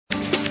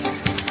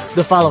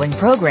The following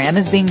program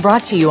is being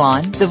brought to you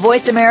on the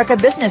Voice America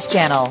Business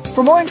Channel.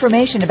 For more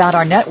information about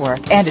our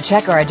network and to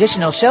check our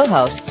additional show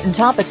hosts and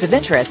topics of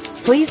interest,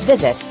 please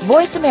visit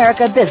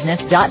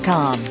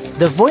voiceamericabusiness.com.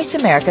 The Voice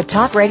America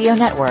Talk Radio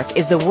Network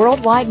is the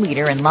worldwide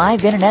leader in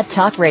live Internet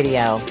talk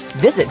radio.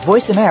 Visit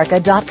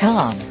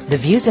voiceamerica.com. The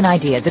views and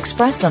ideas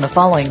expressed on the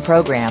following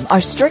program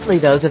are strictly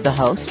those of the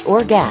host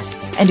or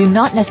guests and do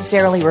not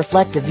necessarily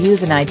reflect the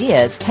views and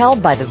ideas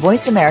held by the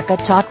Voice America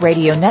Talk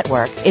Radio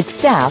Network, its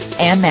staff,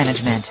 and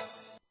management.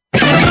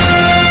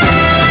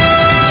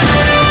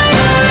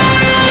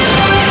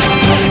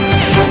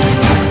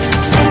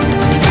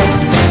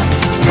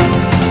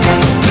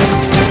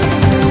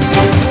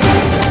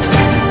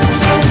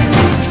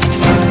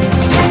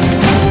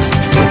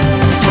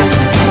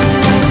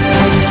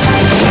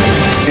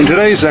 In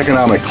today's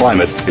economic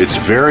climate, it's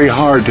very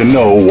hard to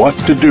know what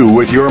to do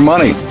with your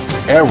money.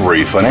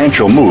 Every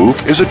financial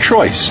move is a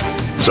choice.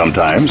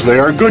 Sometimes they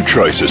are good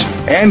choices,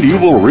 and you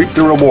will reap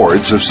the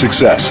rewards of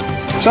success.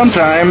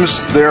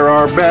 Sometimes there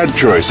are bad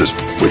choices,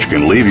 which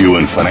can leave you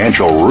in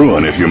financial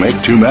ruin if you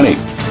make too many.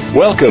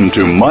 Welcome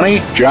to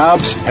Money,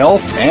 Jobs,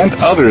 Health, and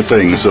Other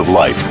Things of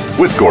Life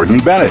with Gordon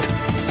Bennett.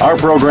 Our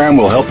program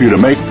will help you to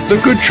make the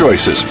good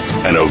choices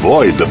and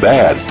avoid the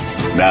bad.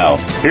 Now,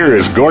 here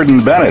is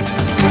Gordon Bennett.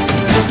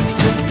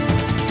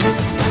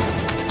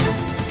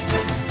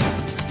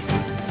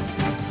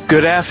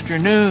 Good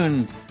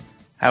afternoon.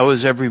 How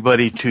is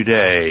everybody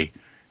today?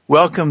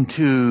 Welcome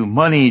to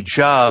Money,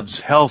 Jobs,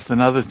 Health, and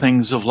Other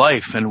Things of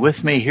Life. And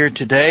with me here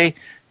today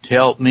to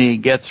help me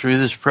get through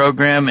this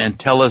program and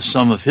tell us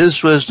some of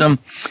his wisdom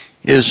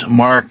is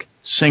Mark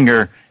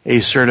Singer, a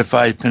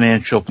certified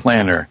financial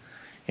planner.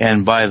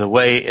 And by the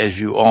way, as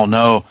you all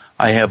know,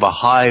 I have a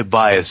high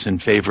bias in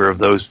favor of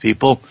those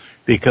people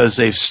because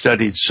they've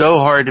studied so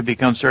hard to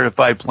become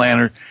certified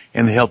planner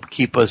and they help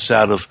keep us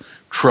out of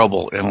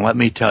trouble. And let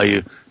me tell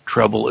you,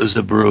 trouble is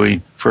a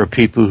brewing for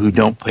people who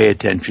don't pay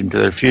attention to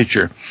their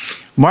future.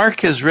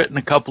 Mark has written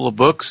a couple of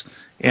books,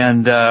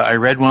 and I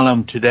read one of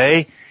them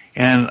today,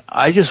 and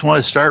I just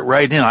want to start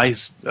right in. I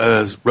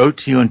wrote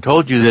to you and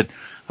told you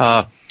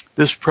that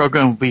this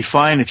program will be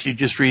fine if you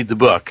just read the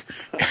book,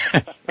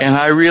 and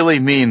I really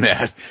mean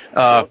that.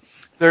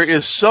 There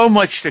is so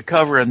much to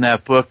cover in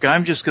that book.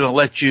 I'm just going to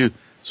let you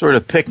sort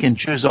of pick and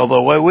choose,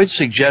 although I would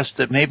suggest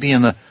that maybe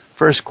in the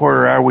first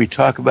quarter hour we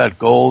talk about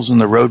goals and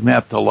the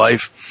roadmap to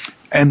life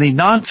and the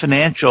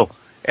non-financial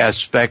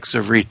aspects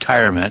of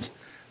retirement.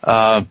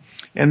 And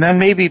then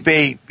maybe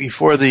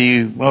before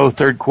the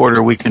third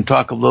quarter, we can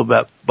talk a little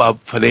bit about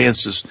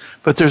finances.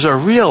 But there's a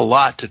real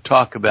lot to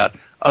talk about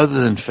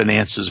other than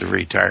finances of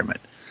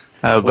retirement.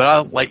 But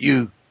I'll let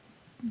you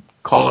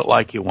call it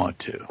like you want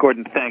to.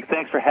 Gordon,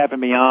 thanks for having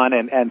me on,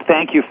 and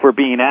thank you for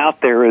being out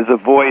there as a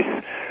voice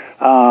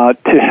to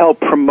help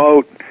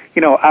promote,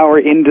 our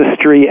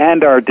industry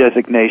and our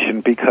designation,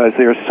 because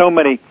there are so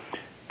many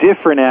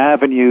different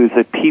avenues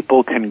that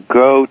people can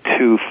go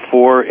to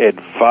for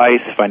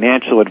advice,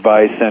 financial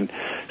advice, and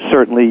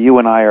certainly you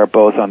and I are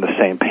both on the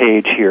same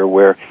page here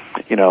where,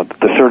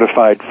 the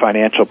certified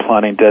financial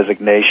planning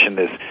designation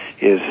is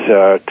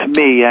to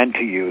me and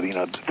to you,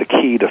 the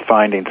key to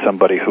finding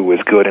somebody who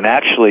is good. And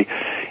actually,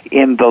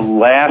 in the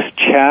last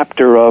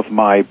chapter of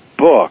my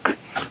book,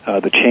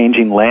 The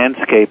Changing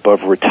Landscape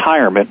of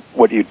Retirement,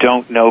 What You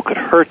Don't Know Could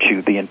Hurt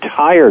You, the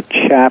entire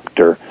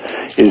chapter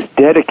is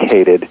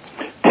dedicated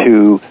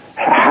to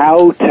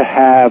how to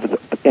have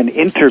an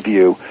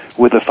interview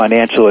with a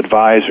financial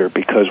advisor,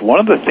 because one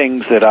of the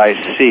things that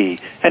I see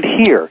and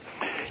hear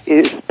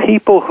is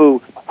people who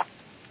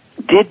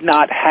did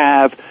not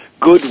have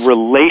good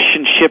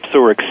relationships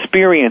or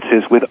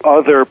experiences with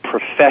other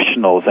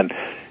professionals, and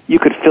you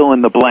could fill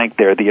in the blank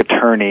there, the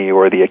attorney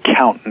or the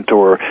accountant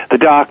or the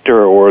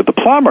doctor or the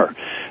plumber.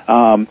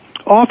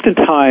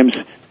 Oftentimes,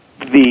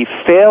 the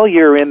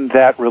failure in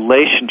that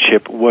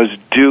relationship was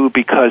due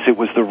because it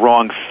was the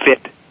wrong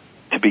fit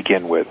to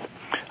begin with,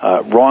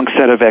 wrong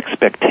set of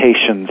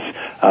expectations,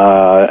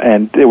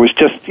 and there was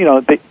just,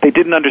 they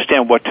didn't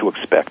understand what to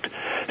expect.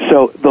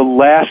 So the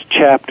last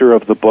chapter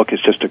of the book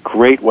is just a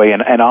great way,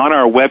 and on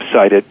our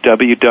website at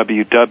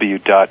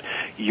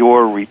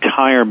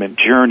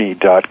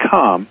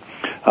www.yourretirementjourney.com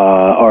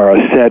are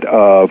a set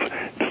of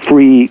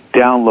free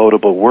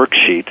downloadable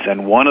worksheets,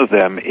 and one of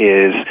them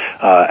is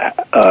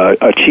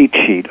a cheat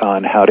sheet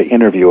on how to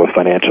interview a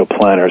financial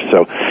planner.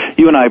 So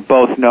you and I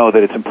both know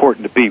that it's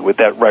important to be with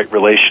that right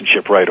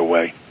relationship right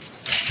away.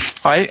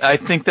 I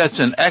think that's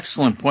an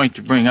excellent point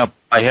to bring up.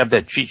 I have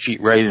that cheat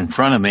sheet right in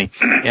front of me.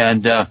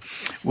 And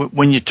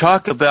when you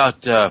talk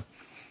about the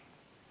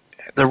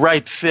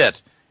right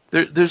fit,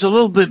 there's a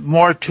little bit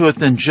more to it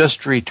than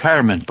just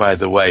retirement, by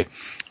the way.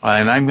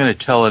 And I'm going to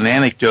tell an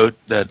anecdote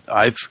that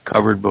I've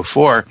covered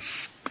before.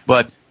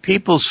 But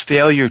people's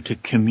failure to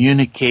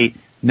communicate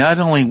not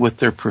only with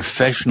their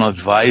professional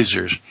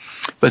advisors,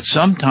 but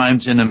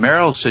sometimes in a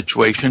marital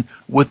situation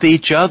with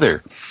each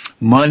other.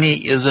 Money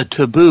is a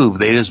taboo.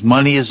 That is,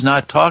 money is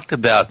not talked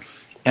about,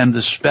 and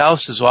the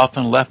spouse is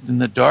often left in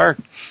the dark,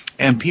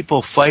 and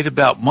people fight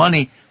about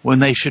money when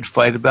they should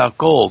fight about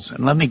goals.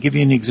 And let me give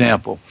you an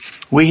example.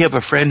 We have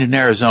a friend in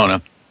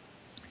Arizona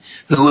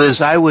who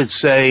is, I would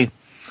say,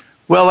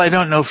 well, I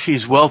don't know if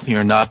she's wealthy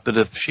or not, but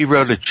if she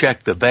wrote a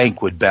check, the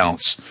bank would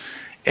bounce.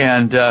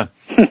 And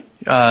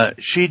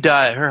she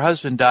died. Her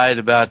husband died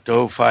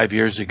about 5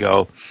 years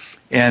ago,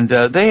 and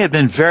they had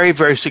been very,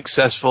 very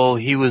successful.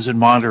 He was in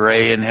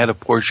Monterey and had a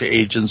Porsche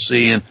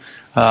agency,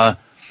 and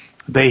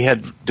they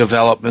had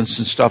developments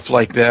and stuff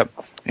like that.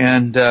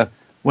 And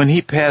when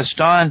he passed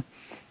on,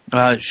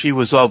 she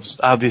was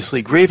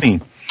obviously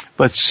grieving.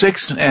 But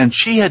and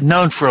she had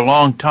known for a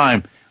long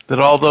time that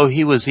although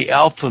he was the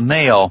alpha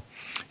male,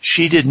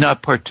 she did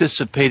not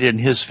participate in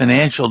his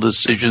financial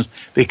decisions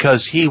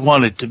because he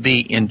wanted to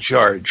be in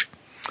charge.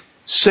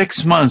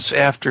 6 months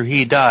after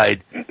he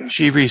died,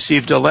 she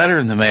received a letter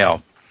in the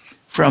mail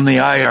from the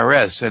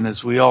IRS, and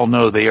as we all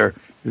know, they are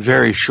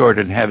very short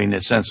in having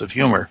a sense of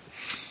humor.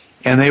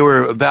 And they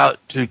were about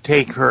to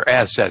take her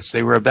assets.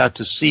 They were about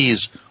to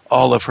seize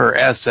all of her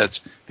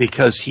assets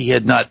because he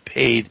had not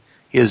paid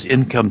his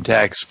income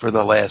tax for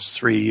the last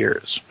 3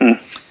 years.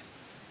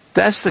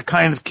 That's the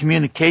kind of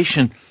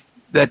communication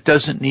that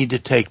doesn't need to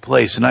take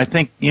place. And I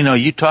think,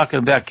 you talking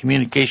about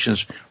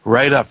communications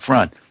right up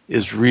front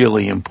is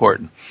really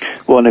important.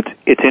 Well, and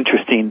it's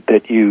interesting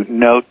that you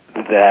note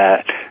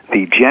that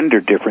the gender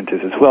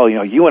differences as well.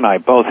 You and I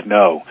both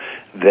know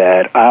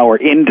that our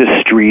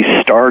industry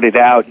started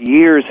out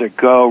years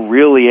ago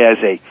really as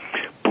a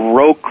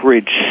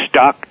brokerage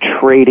stock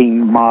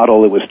trading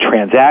model. It was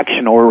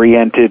transaction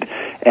oriented,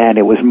 and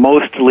it was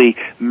mostly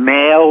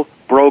male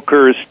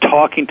brokers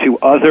talking to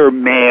other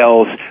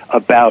males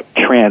about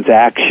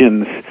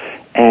transactions,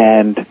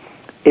 and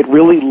it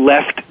really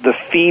left the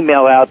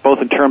female out,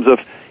 both in terms of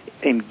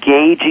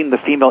engaging the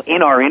female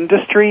in our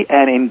industry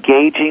and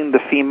engaging the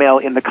female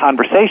in the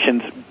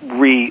conversations,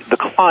 the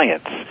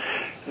clients.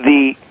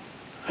 The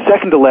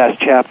second to last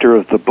chapter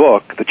of the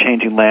book, The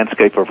Changing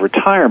Landscape of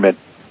Retirement,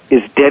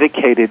 is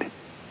dedicated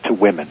to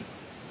women.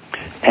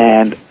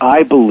 And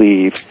I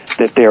believe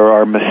that there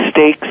are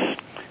mistakes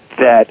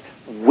that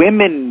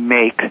women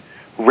make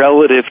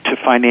relative to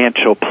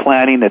financial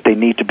planning that they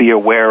need to be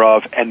aware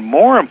of, and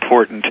more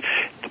important,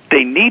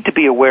 they need to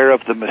be aware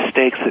of the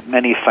mistakes that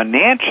many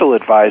financial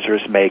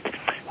advisors make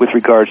with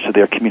regards to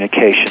their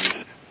communications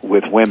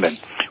with women.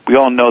 We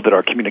all know that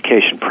our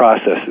communication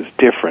process is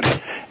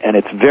different, and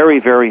it's very,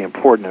 very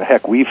important. And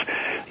heck,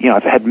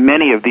 I've had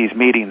many of these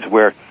meetings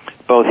where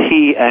both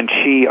he and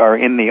she are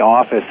in the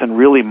office, and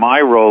really my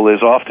role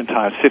is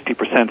oftentimes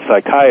 50%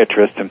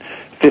 psychiatrist and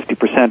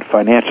 50%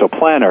 financial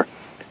planner.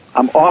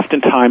 I'm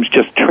oftentimes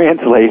just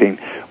translating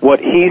what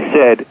he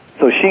said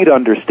so she'd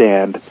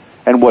understand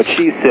and what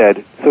she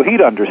said so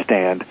he'd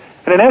understand.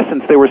 And in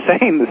essence, they were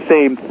saying the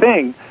same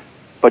thing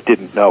but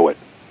didn't know it.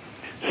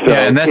 So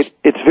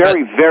it's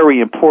very, very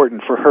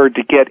important for her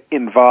to get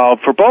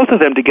involved, for both of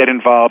them to get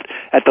involved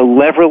at the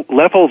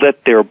level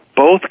that they're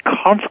both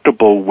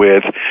comfortable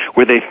with,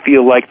 where they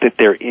feel like that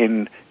they're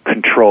in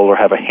control or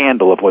have a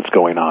handle of what's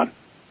going on.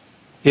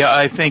 Yeah,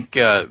 I think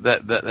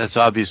that's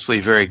obviously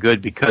very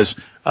good because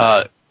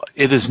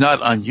it is not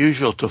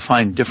unusual to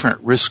find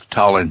different risk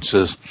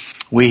tolerances.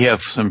 We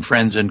have some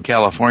friends in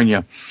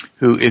California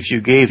who, if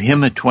you gave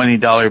him a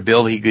 $20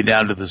 bill, he'd go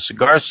down to the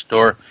cigar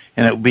store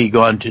and it would be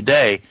gone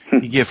today.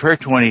 You give her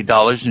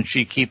 $20 and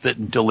she'd keep it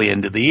until the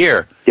end of the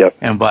year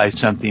and buy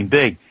something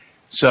big.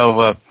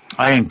 So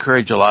I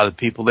encourage a lot of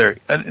people there.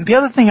 And the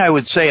other thing I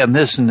would say on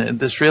this, and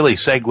this really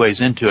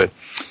segues into it,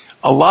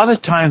 a lot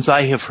of times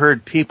I have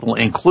heard people,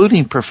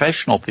 including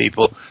professional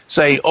people,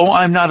 say,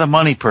 I'm not a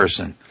money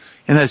person.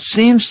 And that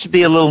seems to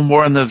be a little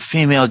more on the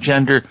female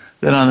gender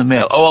than on the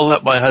male. I'll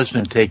let my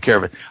husband take care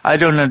of it. I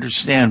don't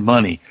understand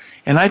money.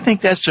 And I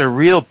think that's a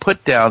real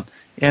put down,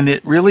 and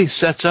it really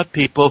sets up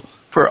people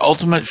for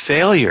ultimate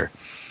failure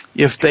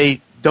if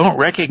they don't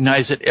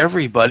recognize that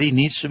everybody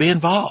needs to be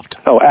involved.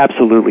 Oh,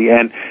 absolutely.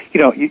 And,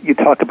 you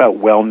talk about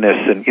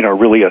wellness and,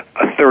 really a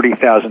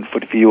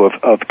 30,000-foot view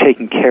of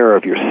taking care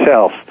of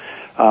yourself.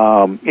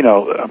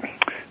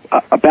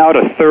 About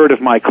a third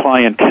of my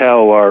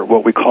clientele are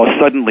what we call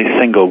suddenly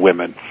single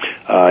women,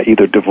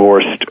 either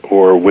divorced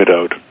or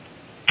widowed.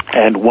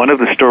 And one of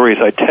the stories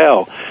I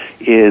tell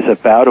is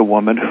about a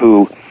woman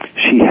who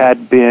she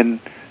had been,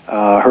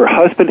 her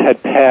husband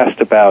had passed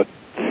about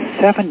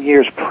 7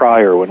 years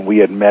prior when we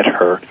had met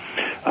her.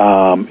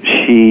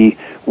 She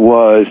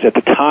was, at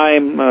the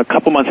time, a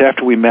couple months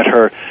after we met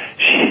her,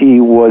 she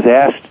was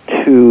asked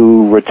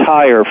to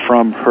retire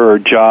from her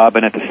job,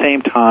 and at the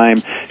same time,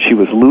 she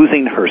was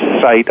losing her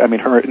sight. I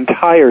mean, her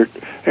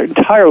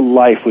entire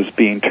life was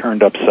being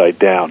turned upside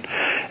down.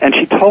 And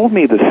she told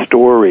me the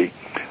story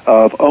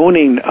of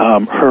owning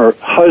her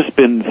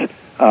husband's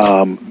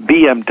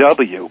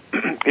BMW.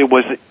 It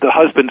was the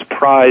husband's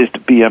prized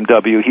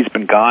BMW. He's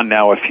been gone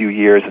now a few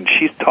years, and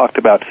she's talked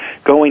about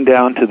going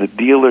down to the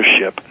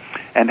dealership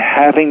and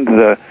having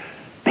the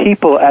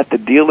people at the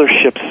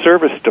dealership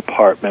service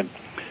department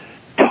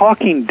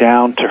talking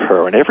down to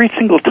her. And every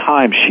single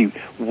time she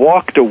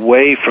walked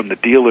away from the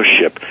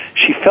dealership,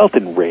 she felt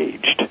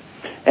enraged.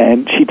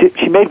 And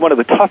she made one of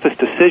the toughest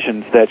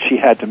decisions that she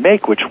had to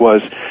make, which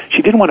was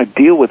she didn't want to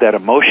deal with that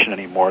emotion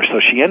anymore, so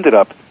she ended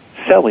up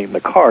selling the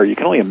car. You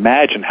can only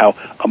imagine how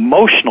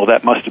emotional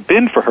that must have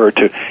been for her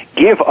to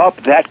give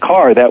up that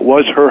car that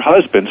was her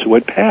husband's who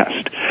had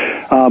passed.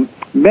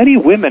 Many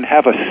women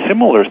have a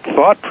similar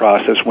thought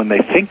process when they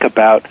think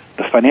about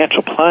the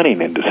financial planning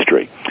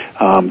industry,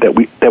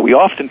 that we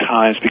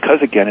oftentimes,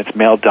 because again it's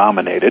male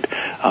dominated,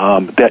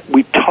 that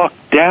we talk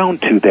down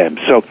to them.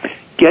 So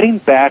getting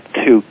back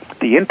to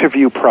the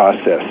interview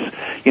process,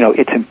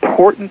 it's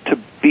important to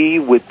be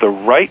with the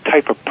right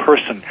type of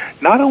person,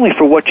 not only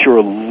for what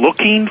you're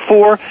looking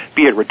for,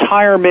 be it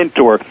retirement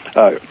or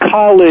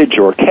college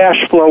or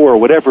cash flow or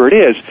whatever it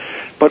is,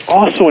 but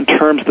also in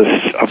terms of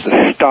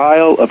the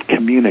style of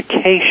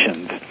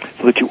communications,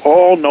 so that you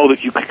all know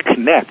that you can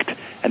connect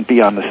and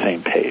be on the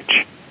same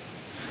page.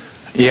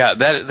 Yeah,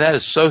 that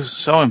is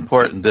so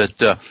important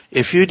that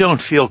if you don't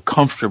feel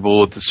comfortable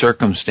with the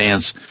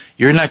circumstance,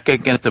 you're not going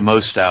to get the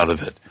most out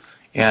of it.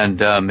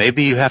 And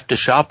maybe you have to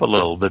shop a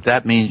little, but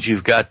that means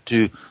you've got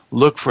to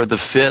look for the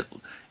fit,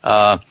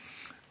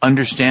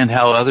 understand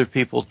how other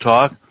people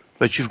talk,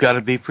 but you've got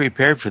to be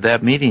prepared for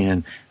that meeting.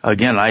 And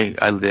again, I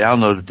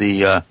downloaded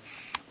the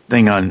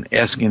thing on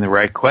asking the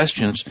right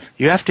questions.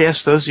 You have to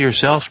ask those of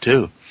yourself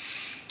too.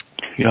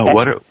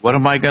 Why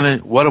am I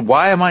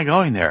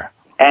going there?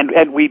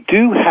 And we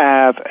do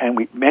have, and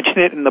we mention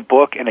it in the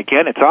book, and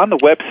again, it's on the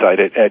website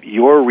at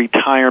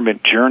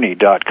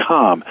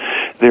yourretirementjourney.com.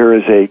 There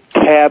is a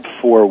tab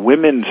for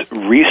women's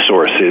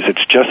resources.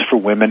 It's just for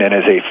women, and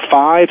is a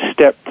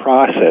 5-step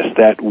process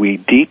that we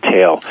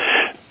detail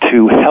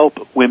to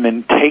help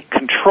women take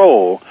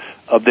control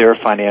of their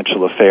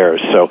financial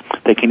affairs. So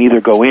they can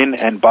either go in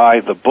and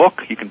buy the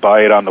book, you can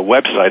buy it on the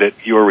website at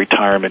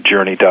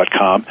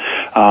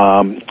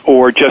yourretirementjourney.com,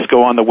 or just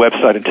go on the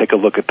website and take a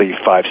look at the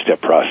 5-step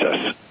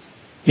process.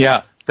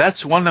 Yeah,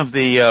 that's one of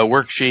the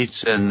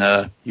worksheets,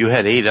 and you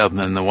had 8 of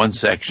them in the one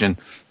section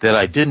that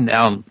I didn't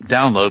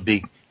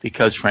download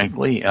because,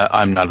 frankly,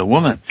 I'm not a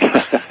woman.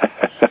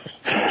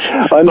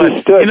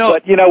 Understood.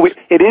 But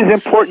it is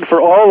important for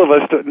all of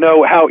us to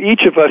know how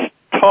each of us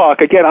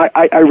talk. Again,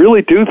 I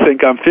really do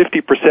think I'm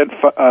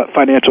 50%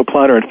 financial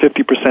planner and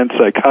 50%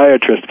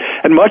 psychiatrist,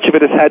 and much of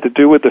it has had to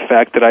do with the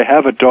fact that I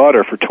have a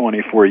daughter for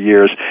 24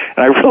 years, and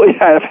I really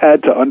have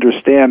had to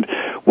understand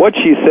what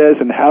she says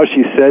and how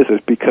she says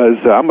it,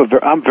 because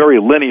I'm very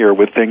linear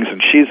with things,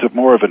 and she's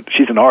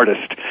an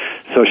artist,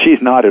 so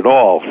she's not at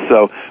all.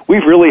 So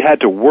we've really had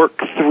to work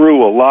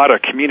through a lot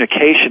of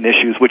communication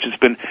issues, which has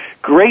been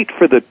great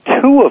for the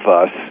two of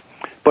us,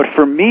 but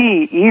for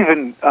me,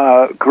 even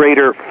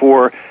greater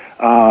for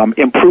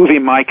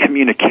improving my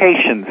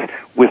communications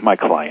with my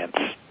clients.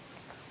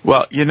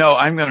 Well,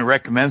 I'm going to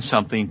recommend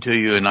something to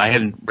you, and I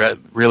hadn't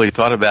really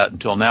thought about it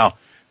until now,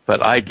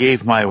 but I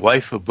gave my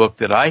wife a book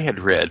that I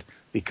had read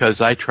because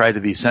I try to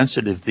be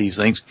sensitive to these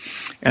things.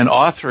 An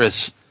author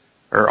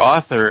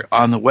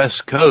on the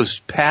West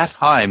Coast, Pat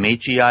Heim,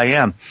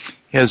 H-E-I-M,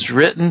 has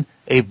written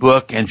a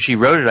book, and she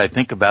wrote it, I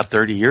think, about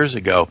 30 years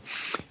ago,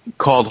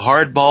 called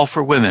Hardball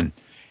for Women.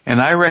 And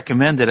I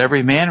recommend that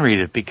every man read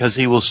it because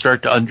he will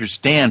start to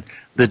understand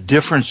the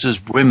differences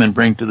women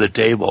bring to the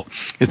table.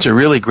 It's a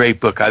really great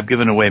book. I've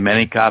given away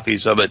many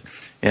copies of it,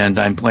 and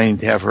I'm planning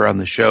to have her on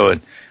the show.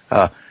 And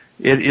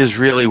it is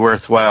really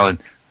worthwhile, and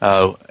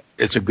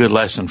it's a good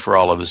lesson for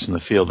all of us in the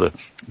field to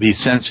be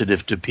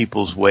sensitive to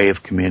people's way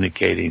of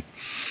communicating.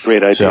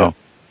 Great idea. So,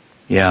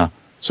 yeah.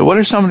 So what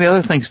are some of the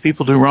other things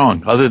people do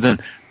wrong, other than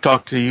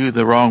talk to you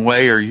the wrong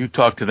way or you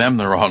talk to them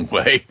the wrong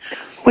way?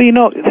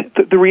 Well,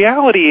 the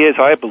reality is,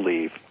 I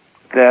believe,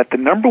 that the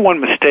number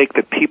one mistake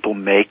that people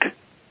make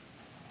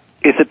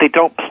is that they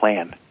don't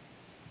plan.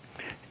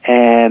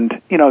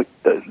 And, a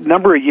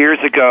number of years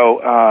ago,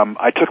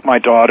 I took my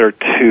daughter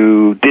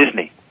to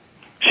Disney.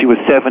 She was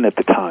 7 at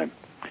the time.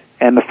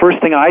 And the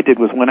first thing I did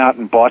was went out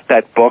and bought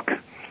that book,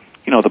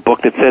 the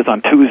book that says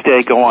on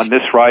Tuesday, go on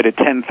this ride at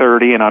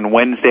 10:30, and on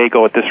Wednesday,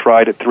 go at this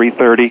ride at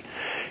 3:30.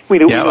 We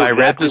knew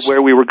exactly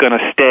where we were going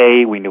to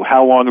stay. We knew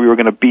how long we were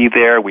going to be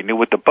there. We knew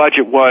what the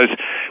budget was.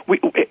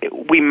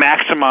 We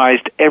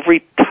maximized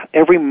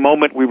every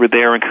moment we were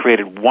there and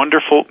created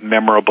wonderful,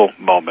 memorable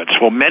moments.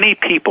 Well, many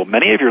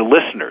of your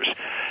listeners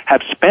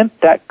have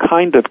spent that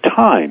kind of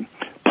time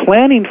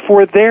planning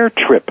for their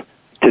trip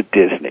to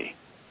Disney.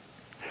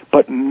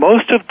 But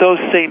most of those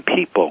same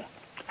people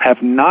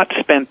have not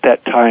spent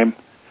that time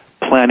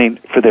planning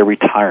for their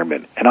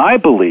retirement. And I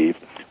believe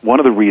one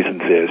of the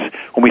reasons is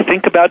when we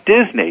think about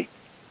Disney,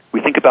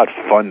 we think about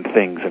fun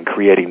things and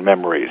creating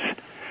memories.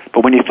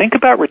 But when you think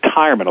about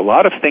retirement, a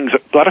lot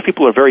of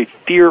people are very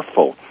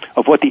fearful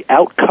of what the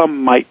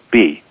outcome might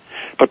be.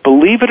 But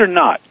believe it or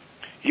not,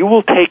 you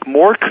will take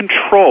more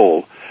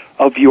control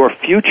of your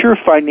future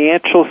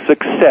financial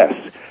success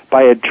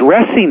by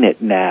addressing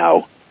it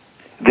now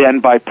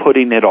than by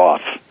putting it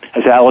off.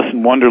 As Alice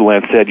in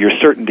Wonderland said, you're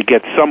certain to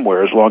get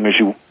somewhere as long as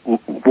you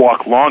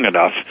walk long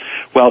enough.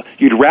 Well,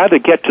 you'd rather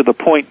get to the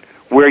point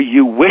where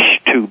you wish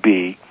to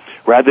be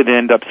rather than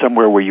end up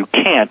somewhere where you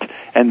can't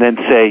and then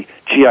say,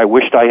 gee, I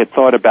wished I had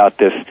thought about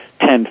this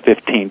 10,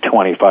 15,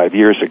 25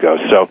 years ago.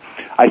 So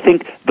I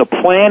think the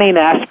planning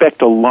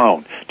aspect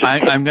alone.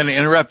 I'm going to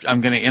interrupt.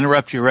 I'm going to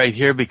interrupt you right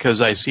here because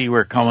I see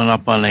we're coming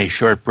up on a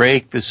short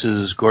break. This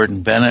is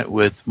Gordon Bennett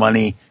with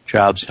Money,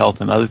 Jobs,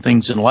 Health, and Other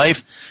Things in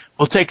Life.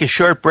 We'll take a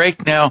short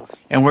break now,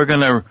 and we're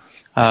going to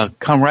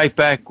come right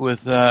back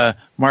with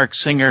Mark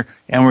Singer,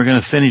 and we're going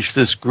to finish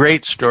this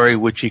great story,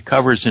 which he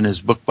covers in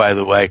his book, by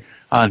the way,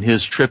 on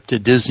his trip to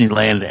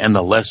Disneyland and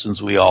the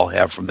lessons we all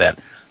have from that.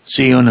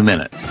 See you in a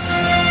minute.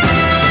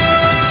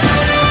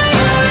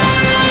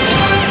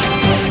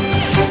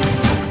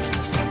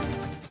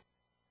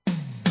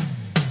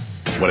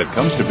 When it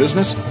comes to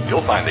business,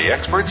 you'll find the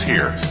experts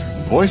here.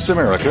 Voice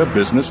America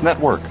Business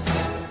Network.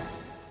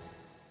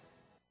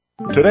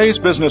 Today's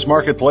business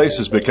marketplace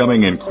is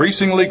becoming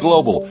increasingly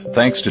global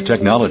thanks to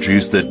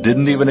technologies that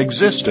didn't even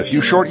exist a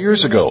few short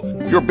years ago.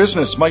 Your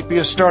business might be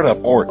a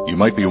startup or you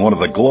might be one of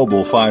the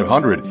Global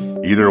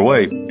 500. Either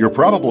way, you're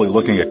probably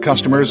looking at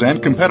customers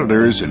and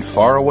competitors in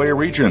faraway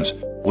regions.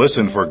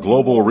 Listen for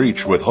Global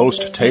Reach with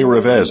host Tay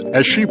Revez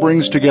as she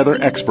brings together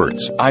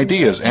experts,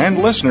 ideas,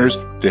 and listeners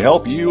to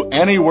help you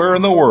anywhere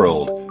in the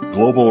world.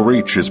 Global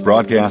Reach is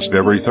broadcast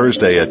every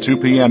Thursday at 2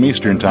 p.m.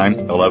 Eastern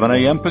Time, 11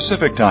 a.m.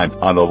 Pacific Time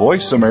on the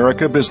Voice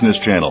America Business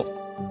Channel.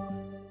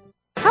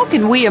 How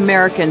can we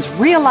Americans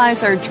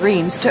realize our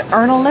dreams to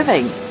earn a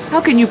living?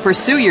 How can you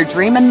pursue your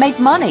dream and make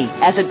money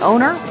as an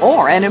owner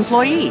or an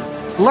employee?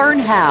 Learn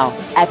how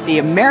at The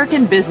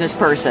American Business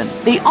Person,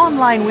 the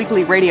online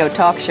weekly radio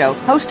talk show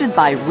hosted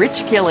by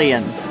Rich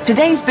Killian.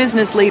 Today's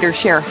business leaders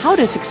share how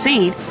to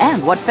succeed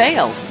and what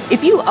fails.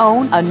 If you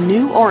own a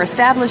new or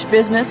established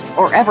business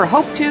or ever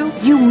hope to,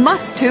 you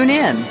must tune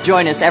in.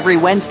 Join us every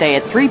Wednesday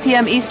at 3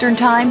 p.m. Eastern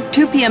Time,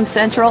 2 p.m.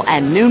 Central,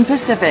 and noon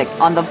Pacific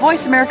on the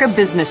Voice America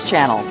Business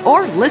Channel,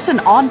 or listen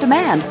on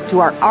demand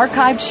to our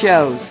archived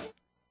shows.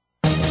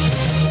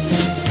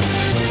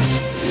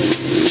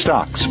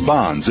 Stocks,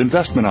 bonds,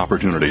 investment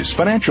opportunities,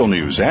 financial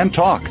news, and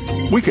talk.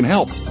 We can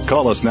help.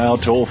 Call us now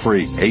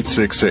toll-free,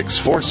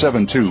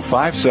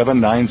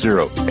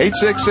 866-472-5790,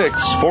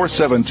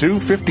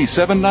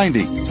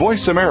 866-472-5790.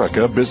 Voice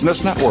America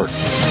Business Network.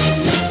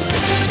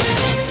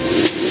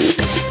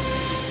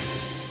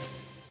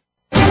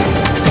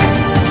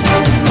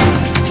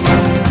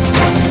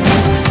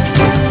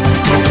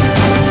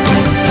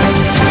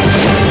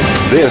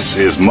 This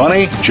is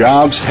Money,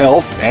 Jobs,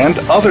 Health, and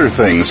Other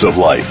Things of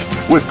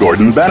Life with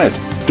Gordon Bennett.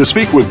 To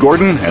speak with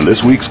Gordon and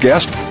this week's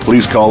guest,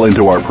 please call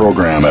into our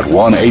program at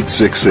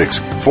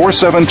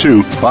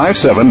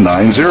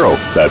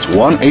 1-866-472-5790. That's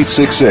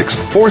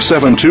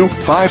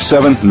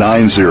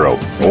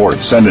 1-866-472-5790. Or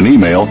send an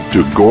email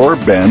to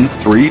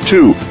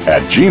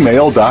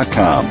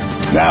goreben32@gmail.com.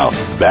 Now,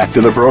 back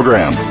to the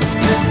program.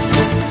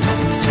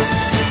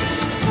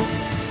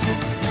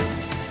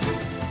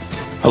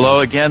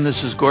 Hello again,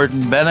 this is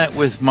Gordon Bennett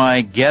with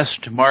my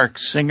guest, Mark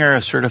Singer,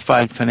 a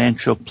certified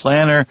financial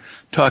planner,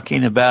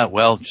 talking about,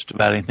 well, just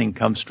about anything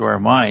comes to our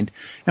mind.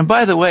 And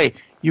by the way,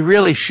 you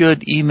really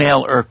should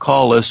email or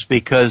call us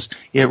because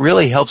it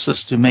really helps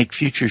us to make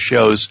future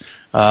shows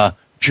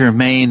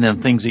germane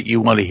and things that you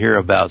want to hear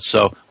about.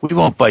 So we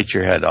won't bite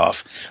your head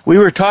off. We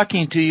were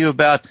talking to you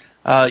about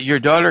your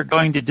daughter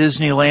going to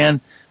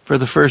Disneyland for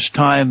the first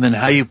time and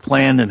how you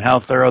planned and how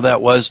thorough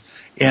that was,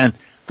 and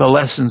the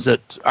lessons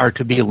that are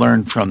to be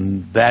learned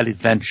from that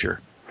adventure.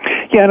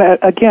 Yeah, and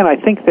again, I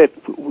think that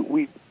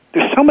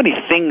there's so many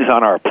things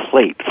on our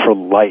plate for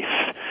life.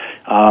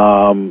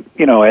 As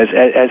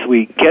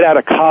we get out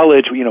of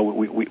college,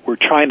 we're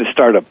trying to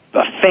start a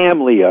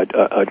family,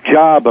 a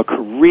job, a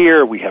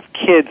career. We have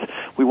kids.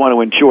 We want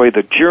to enjoy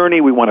the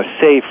journey. We want to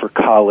save for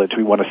college.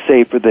 We want to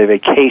save for the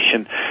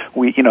vacation.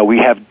 We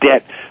have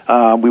debt.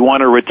 We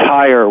want to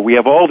retire. We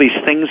have all these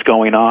things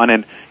going on,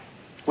 and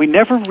we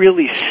never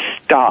really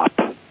stop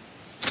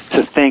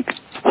to think,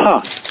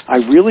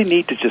 I really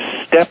need to just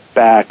step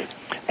back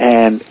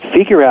and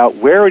figure out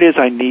where it is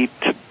I need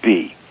to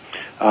be.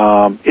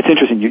 It's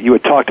interesting. You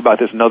had talked about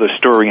this another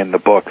story in the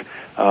book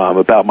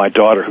about my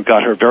daughter who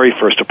got her very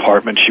first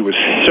apartment. She was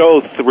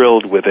so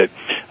thrilled with it.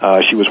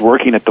 She was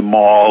working at the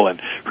mall, and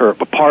her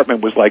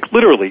apartment was like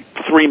literally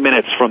 3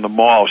 minutes from the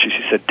mall. She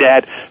said,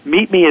 "Dad,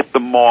 meet me at the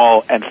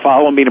mall and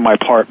follow me to my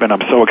apartment.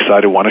 I'm so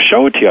excited. I want to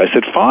show it to you." I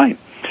said, "Fine."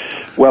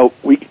 Well,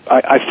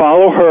 I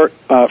follow her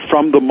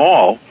from the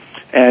mall,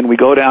 and we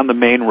go down the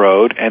main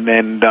road, and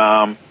then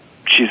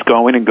she's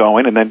going, and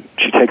then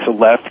she takes a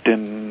left,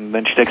 and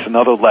then she takes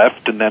another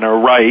left, and then a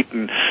right,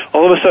 and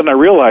all of a sudden I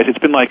realized it's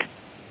been like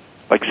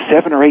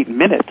 7 or 8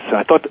 minutes. And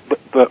I thought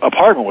the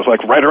apartment was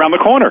like right around the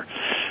corner.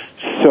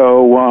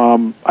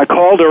 So I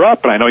called her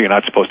up, and I know you're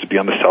not supposed to be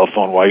on the cell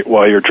phone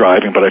while you're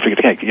driving, but I figured,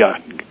 hey,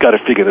 got to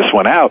figure this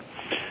one out.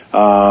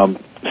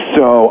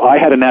 So I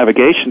had a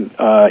navigation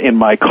in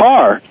my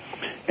car,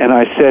 and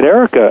I said,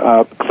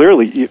 "Erica,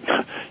 clearly you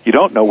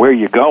don't know where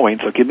you're going,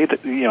 so give me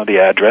the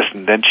address."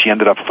 And then she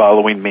ended up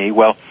following me.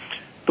 Well,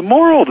 the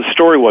moral of the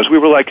story was we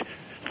were like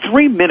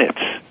 3 minutes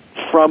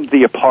from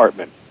the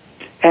apartment,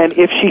 And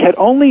if she had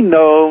only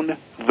known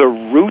the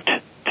route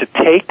to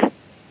take,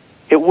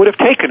 it would have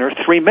taken her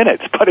 3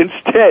 minutes. But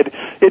instead,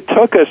 it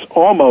took us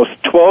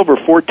almost 12 or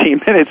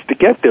 14 minutes to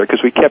get there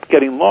because we kept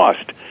getting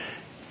lost.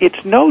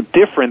 It's no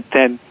different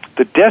than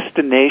the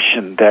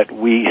destination that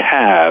we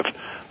have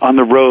on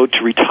the road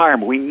to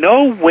retirement. We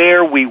know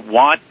where we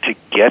want to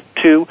get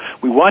to.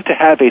 We want to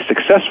have a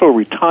successful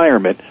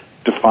retirement,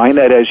 define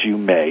that as you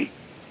may,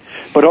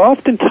 but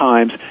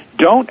oftentimes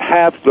don't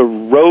have the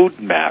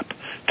roadmap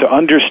to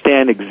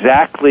understand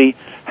exactly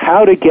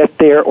how to get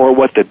there or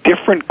what the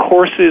different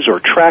courses or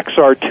tracks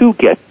are to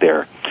get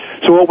there.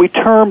 So what we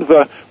term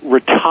the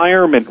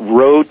retirement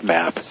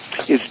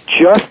roadmap is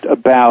just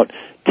about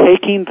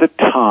taking the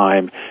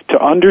time to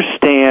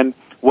understand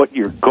what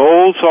your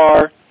goals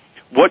are,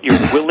 what you're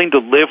willing to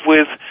live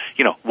with,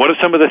 what are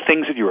some of the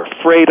things that you're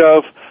afraid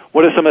of,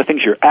 what are some of the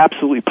things you're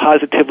absolutely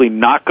positively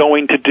not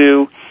going to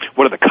do,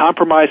 what are the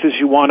compromises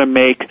you want to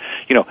make,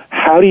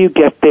 how do you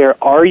get there,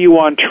 are you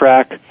on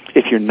track,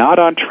 if you're not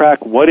on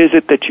track, what is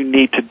it that you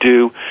need to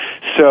do?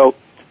 So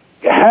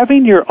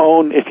having your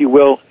own, if you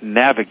will,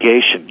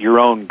 navigation, your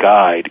own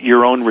guide,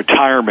 your own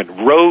retirement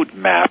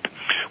roadmap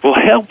will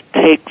help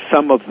take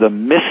some of the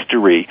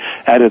mystery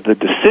out of the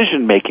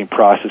decision-making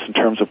process in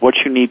terms of what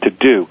you need to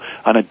do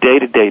on a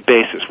day-to-day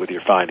basis with your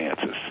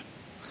finances.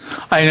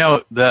 I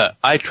know that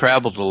I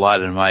traveled a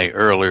lot in my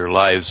earlier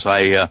lives.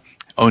 I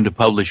owned a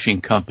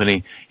publishing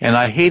company, and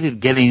I hated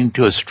getting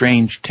into a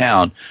strange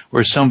town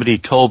where somebody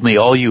told me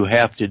all you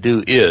have to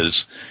do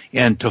is,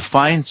 and to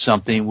find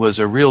something was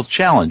a real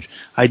challenge.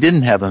 I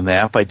didn't have a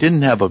map. I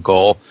didn't have a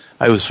goal.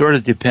 I was sort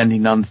of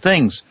depending on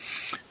things.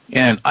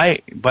 And I,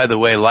 by the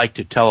way, like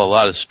to tell a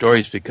lot of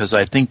stories because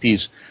I think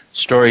these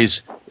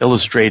stories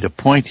illustrate a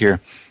point here.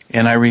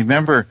 And I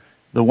remember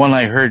the one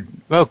I heard,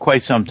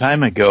 quite some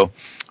time ago.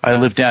 I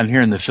lived down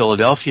here in the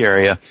Philadelphia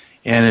area,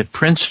 and at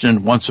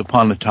Princeton, once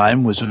upon a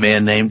time, was a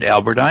man named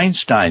Albert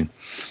Einstein.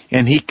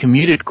 And he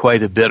commuted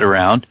quite a bit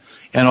around,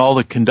 and all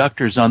the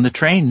conductors on the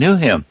train knew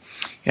him.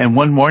 And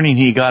one morning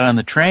he got on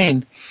the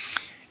train,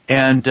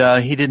 and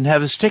he didn't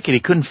have his ticket. He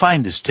couldn't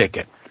find his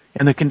ticket.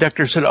 And the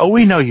conductor said, "Oh,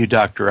 we know you,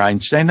 Dr.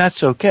 Einstein.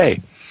 That's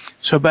okay."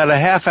 So about a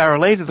half hour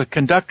later, the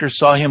conductor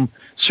saw him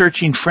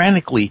searching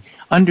frantically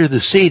under the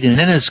seat and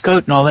in his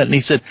coat and all that. And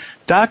he said,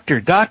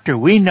 Doctor,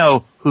 we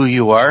know who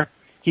you are."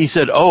 He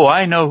said, "Oh,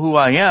 I know who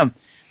I am.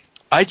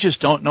 I just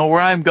don't know where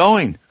I'm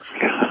going."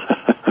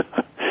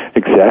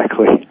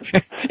 Exactly.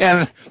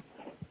 And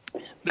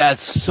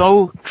that's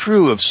so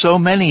true of so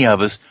many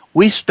of us.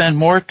 We spend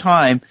more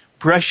time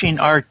brushing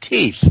our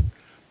teeth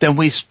than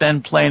we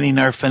spend planning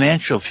our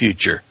financial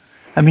future.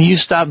 I mean, you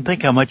stop and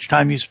think how much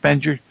time you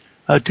spend your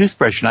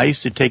toothbrushing. I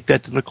used to take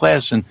that to the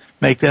class and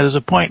make that as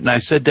a point. And I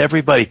said to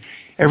everybody,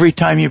 every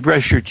time you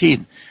brush your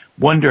teeth,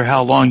 wonder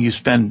how long you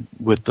spend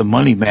with the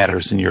money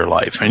matters in your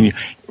life,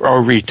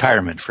 or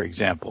retirement, for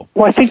example.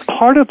 Well, I think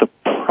part of the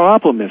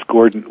problem is,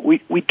 Gordon,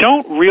 we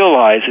don't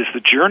realize as the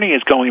journey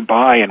is going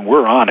by and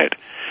we're on it,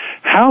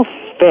 how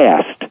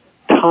fast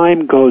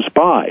time goes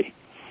by.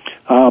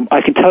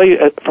 I can tell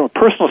you from a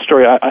personal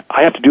story, I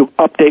have to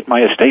update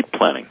my estate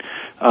planning.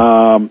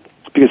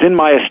 Because in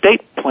my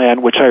estate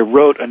plan, which I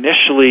wrote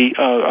initially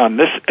on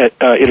this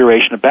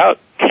iteration about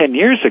 10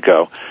 years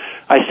ago,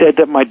 I said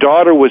that my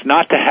daughter was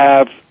not to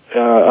have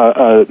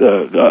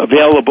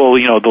available,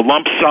 the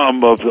lump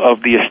sum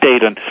of the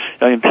estate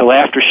until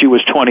after she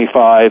was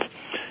 25.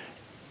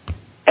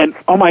 And,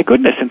 oh my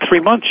goodness, in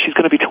 3 months she's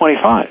going to be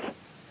 25.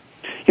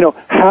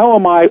 How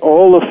am I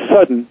all of a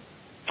sudden,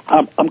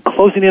 I'm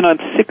closing in on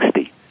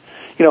 60.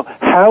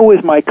 How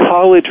is my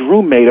college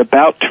roommate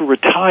about to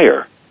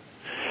retire?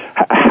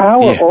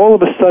 How are all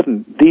of a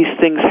sudden these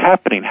things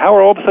happening? How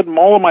are all of a sudden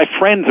all of my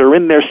friends are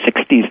in their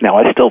 60s now?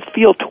 I still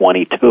feel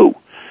 22.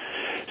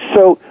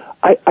 So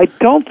I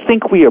don't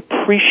think we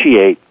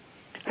appreciate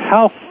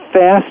how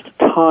fast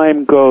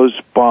time goes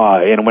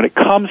by. And when it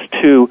comes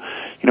to,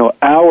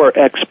 our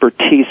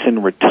expertise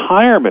in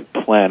retirement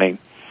planning,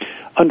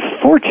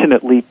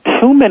 unfortunately,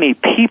 too many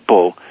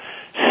people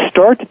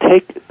start to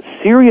take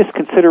serious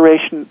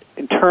consideration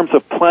in terms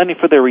of planning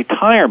for their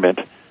retirement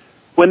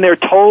when they're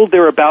told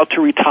they're about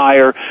to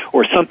retire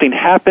or something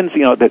happens,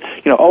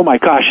 oh my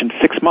gosh, in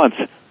 6 months,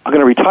 I'm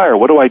going to retire.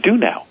 What do I do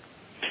now?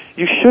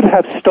 You should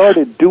have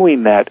started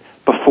doing that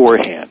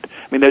beforehand.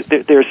 I mean,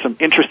 there's some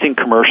interesting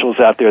commercials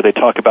out there. They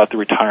talk about the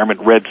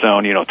retirement red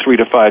zone, 3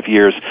 to 5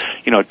 years,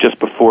 just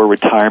before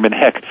retirement.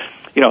 Heck,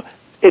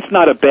 it's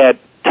not a bad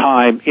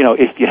time,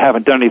 if you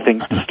haven't done anything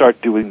to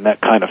start doing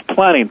that kind of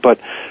planning. But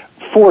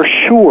for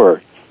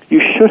sure,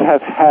 you should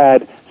have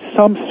had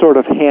some sort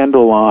of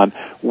handle on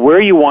where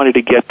you wanted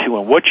to get to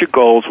and what your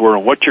goals were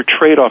and what your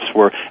trade-offs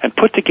were, and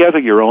put together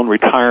your own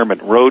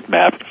retirement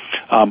roadmap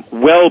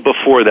well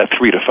before that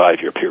 3 to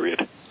 5 year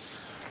period.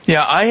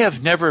 Yeah, I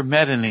have never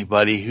met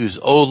anybody who's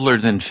older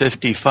than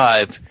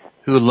 55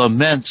 who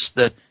laments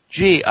that,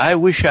 gee, I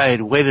wish I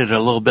had waited a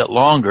little bit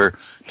longer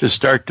to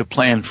start to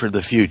plan for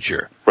the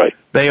future. Right.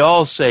 They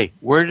all say,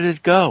 where did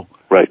it go?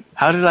 Right.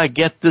 How did I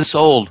get this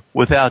old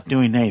without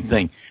doing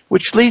anything?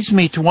 which leads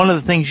me to one of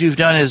the things you've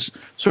done is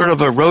sort of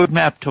a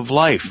roadmap to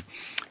life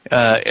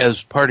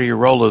as part of your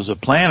role as a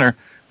planner.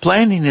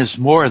 Planning is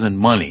more than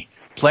money.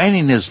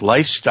 Planning is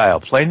lifestyle.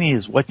 Planning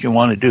is what you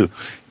want to do.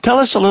 Tell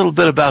us a little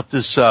bit about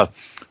this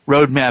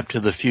roadmap to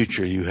the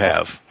future you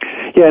have.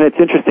 Yeah, and it's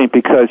interesting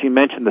because you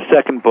mentioned the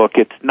second book.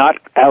 It's not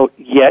out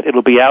yet.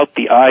 It'll be out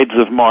the Ides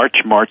of March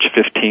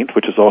 15th,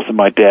 which is also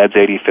my dad's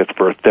 85th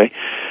birthday.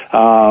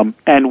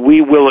 And we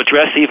will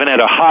address even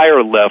at a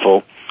higher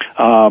level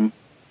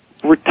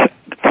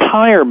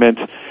retirement,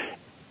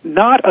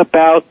 not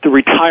about the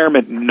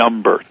retirement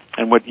number.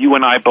 And what you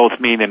and I both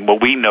mean and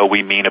what we know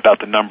we mean about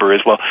the number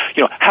is, well,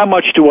 how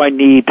much do I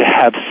need to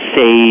have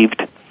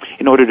saved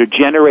in order to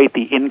generate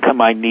the income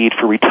I need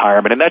for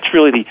retirement? And that's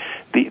really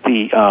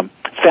the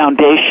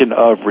foundation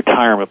of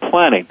retirement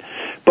planning.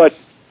 But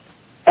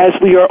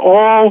as we are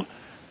all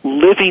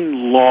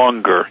living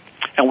longer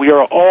and we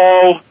are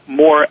all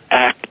more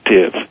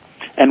active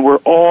and we're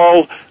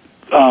all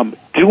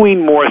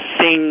doing more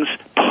things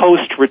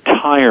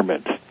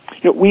post-retirement,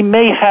 we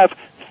may have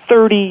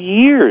 30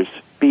 years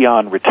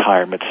beyond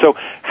retirement. So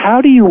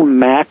how do you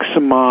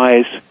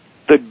maximize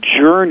the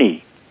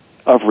journey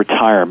of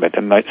retirement?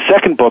 And my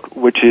second book,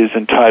 which is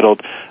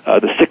entitled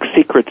The 6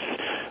 Secrets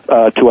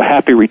to a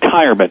Happy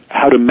Retirement,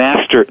 How to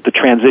Master the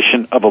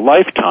Transition of a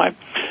Lifetime,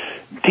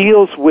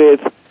 deals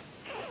with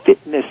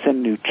fitness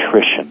and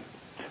nutrition,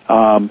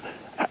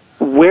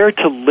 where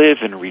to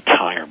live in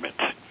retirement,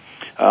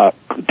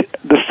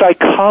 the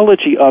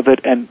psychology of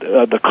it and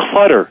the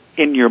clutter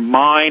in your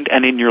mind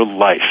and in your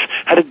life,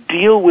 how to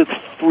deal with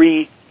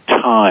free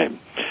time.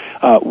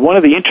 One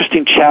of the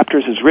interesting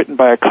chapters is written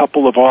by a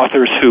couple of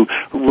authors who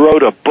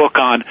wrote a book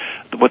on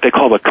what they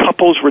call the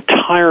couple's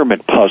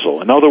retirement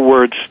puzzle. In other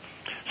words,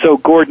 so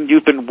Gordon,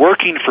 you've been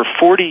working for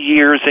 40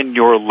 years in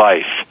your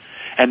life,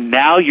 and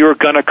now you're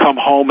going to come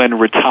home and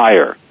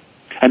retire.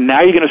 And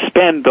now you're going to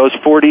spend those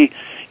 40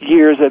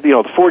 years,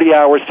 40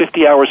 hours,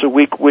 50 hours a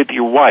week with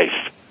your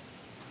wife.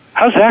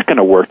 How's that going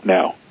to work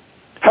now?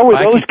 How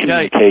are those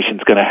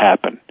communications going to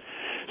happen?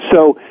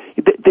 So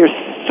there's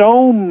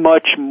so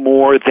much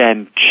more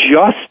than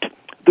just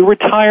the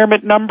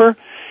retirement number.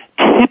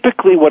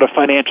 Typically what a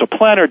financial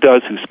planner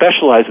does who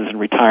specializes in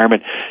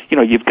retirement,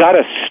 you've got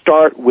to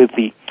start with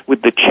the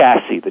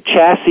chassis. The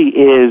chassis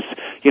is,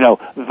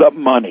 the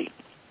money.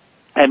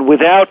 And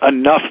without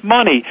enough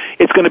money,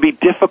 it's going to be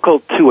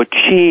difficult to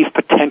achieve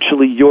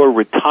potentially your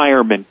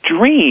retirement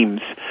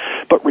dreams.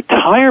 But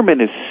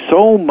retirement is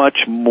so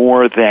much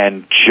more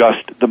than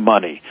just the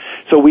money.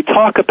 So we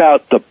talk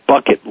about the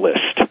bucket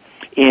list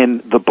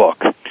in the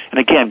book. And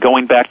again,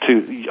 going back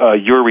to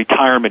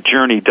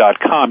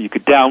yourretirementjourney.com, you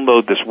could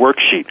download this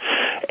worksheet.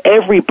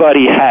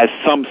 Everybody has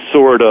some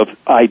sort of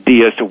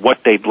idea as to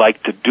what they'd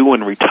like to do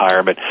in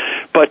retirement,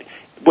 but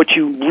what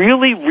you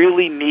really,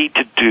 really need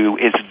to do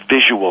is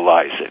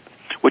visualize it.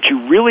 What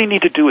you really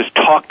need to do is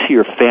talk to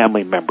your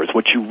family members.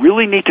 What you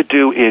really need to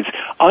do is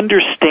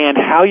understand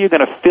how you're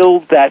going to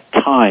fill that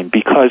time,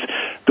 because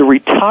the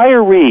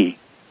retiree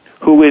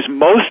who is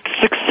most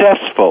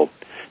successful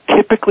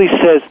typically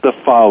says the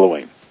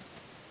following: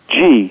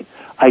 gee,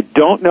 I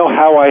don't know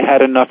how I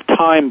had enough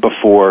time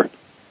before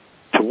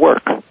to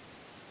work.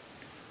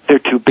 They're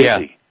too busy.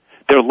 Yeah.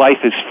 Their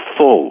life is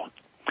full.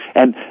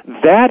 And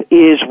that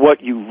is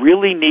what you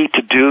really need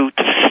to do,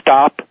 to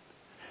stop,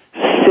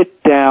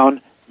 sit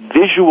down,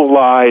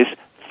 visualize,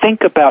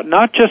 think about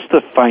not just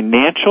the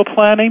financial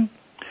planning,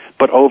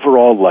 but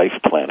overall life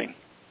planning.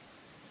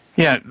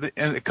 Yeah,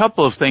 and a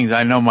couple of things.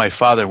 I know my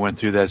father went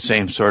through that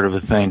same sort of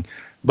a thing.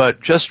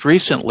 But just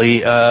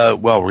recently, in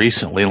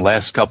the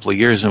last couple of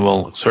years, and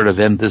we'll sort of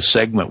end this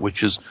segment,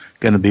 which is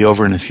going to be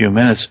over in a few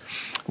minutes,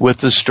 with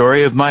the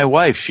story of my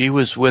wife. She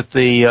was with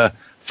the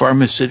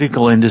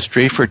pharmaceutical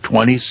industry for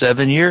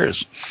 27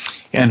 years,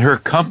 and her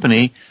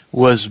company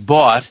was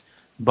bought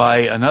by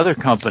another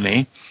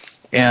company,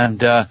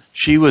 and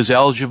she was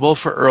eligible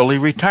for early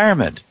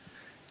retirement.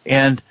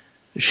 And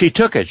she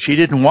took it. She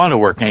didn't want to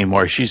work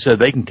anymore. She said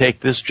they can take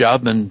this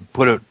job and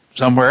put it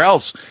somewhere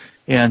else.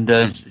 And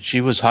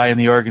she was high in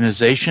the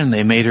organization.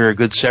 They made her a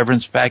good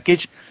severance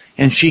package,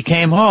 and she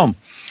came home.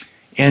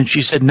 And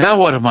she said, now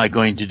what am I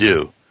going to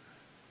do?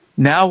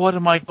 Now what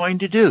am I going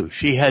to do?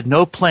 She had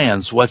no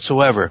plans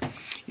whatsoever.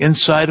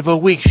 Inside of a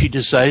week, she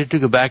decided to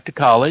go back to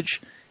college,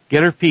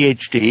 get her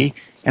PhD,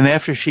 and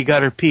after she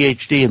got her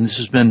PhD, and this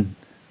has been,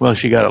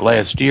 she got it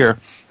last year,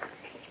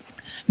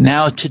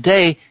 now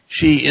today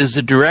she is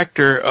the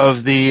director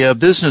of the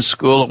business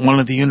school at one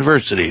of the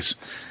universities.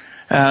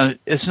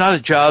 It's not a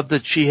job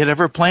that she had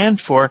ever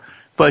planned for,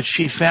 but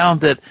she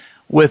found that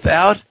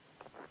without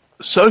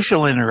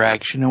social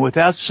interaction and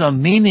without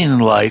some meaning in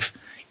life,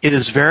 it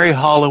is very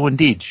hollow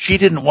indeed. She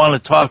didn't want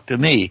to talk to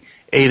me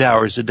 8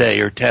 hours a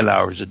day or 10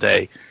 hours a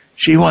day.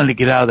 She wanted to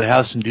get out of the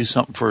house and do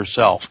something for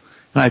herself.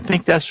 And I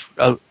think that's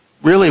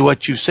really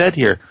what you said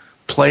here.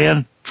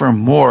 Plan for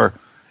more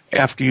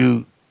after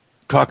you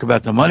talk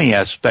about the money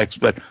aspects,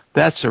 but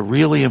that's a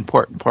really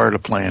important part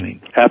of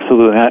planning.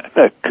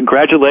 Absolutely.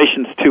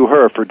 Congratulations to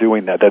her for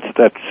doing that.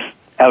 That's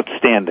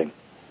outstanding.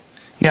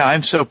 Yeah,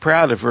 I'm so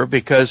proud of her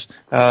because,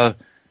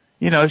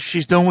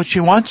 she's doing what she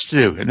wants to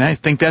do. And I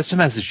think that's the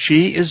message.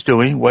 She is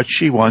doing what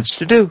she wants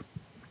to do.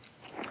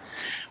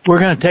 We're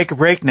going to take a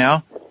break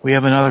now. We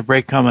have another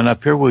break coming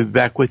up here. We'll be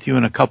back with you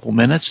in a couple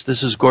minutes.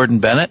 This is Gordon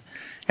Bennett,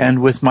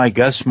 and with my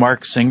guest,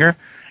 Mark Singer.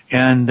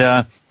 And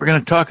we're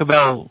going to talk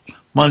about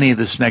money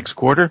this next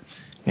quarter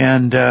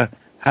and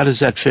how does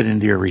that fit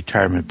into your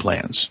retirement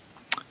plans.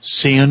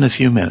 See you in a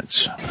few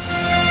minutes.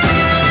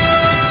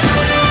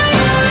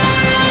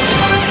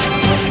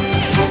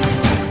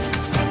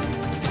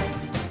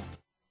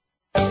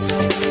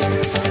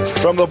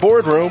 From the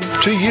boardroom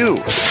to you,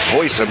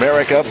 Voice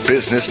America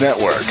Business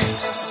Network.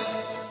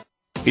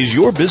 Is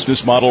your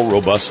business model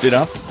robust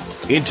enough?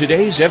 In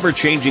today's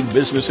ever-changing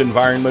business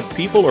environment,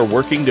 people are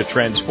working to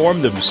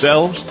transform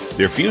themselves,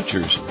 their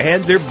futures,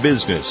 and their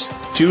business.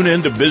 Tune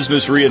in to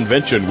Business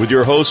Reinvention with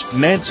your host,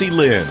 Nancy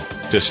Lynn.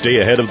 To stay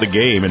ahead of the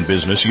game in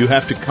business, you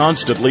have to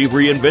constantly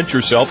reinvent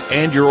yourself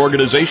and your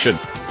organization.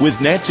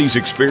 With Nancy's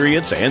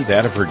experience and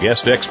that of her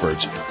guest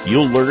experts,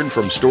 you'll learn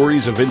from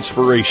stories of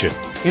inspiration,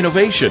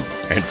 innovation,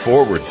 and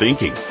forward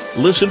thinking.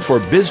 Listen for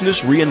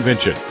Business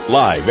Reinvention,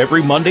 live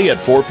every Monday at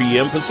 4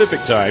 p.m. Pacific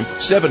Time,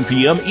 7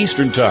 p.m.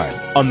 Eastern Time,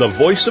 on the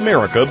Voice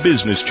America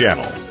Business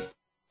Channel.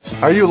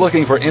 Are you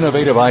looking for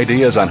innovative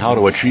ideas on how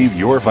to achieve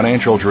your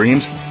financial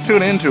dreams?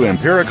 Tune in to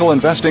Empirical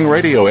Investing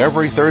Radio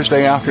every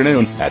Thursday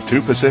afternoon at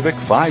 2 Pacific,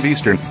 5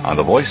 Eastern on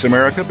the Voice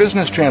America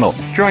Business Channel.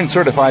 Join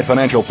certified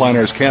financial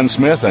planners Ken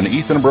Smith and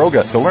Ethan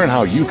Broga to learn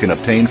how you can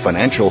obtain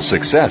financial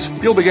success.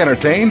 You'll be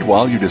entertained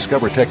while you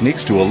discover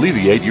techniques to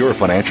alleviate your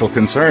financial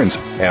concerns.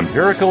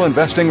 Empirical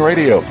Investing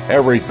Radio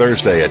every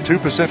Thursday at 2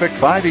 Pacific,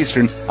 5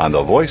 Eastern on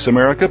the Voice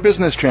America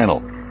Business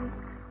Channel.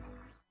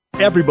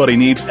 Everybody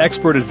needs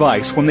expert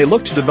advice when they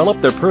look to develop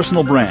their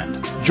personal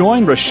brand.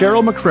 Join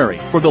Rochelle McCrary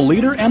for The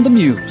Leader and the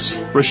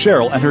Muse.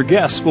 Rochelle and her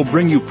guests will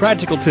bring you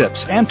practical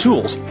tips and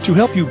tools to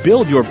help you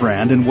build your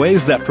brand in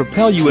ways that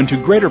propel you into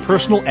greater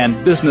personal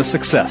and business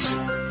success.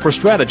 For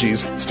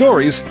strategies,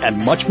 stories,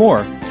 and much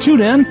more,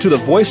 tune in to the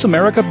Voice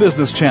America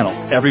Business Channel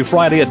every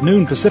Friday at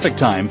noon Pacific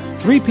Time,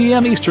 3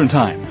 p.m. Eastern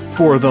Time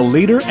for The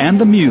Leader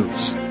and the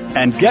Muse.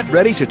 And get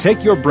ready to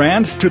take your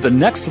brand to the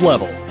next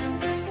level.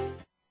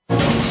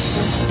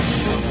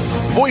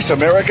 Voice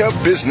America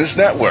Business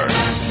Network,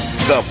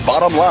 the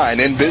bottom line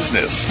in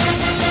business.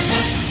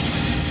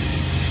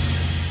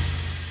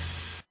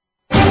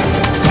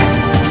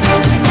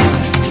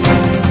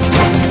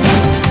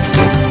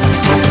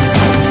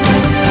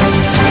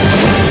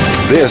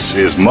 This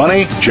is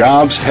Money,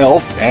 Jobs,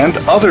 Health, and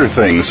Other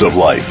Things of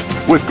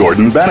Life with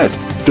Gordon Bennett.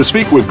 To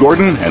speak with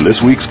Gordon and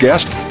this week's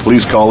guest,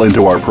 please call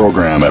into our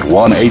program at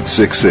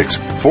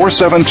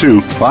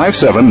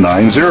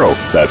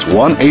 1-866-472-5790. That's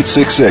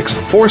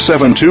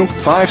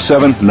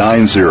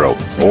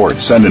 1-866-472-5790. Or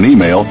send an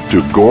email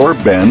to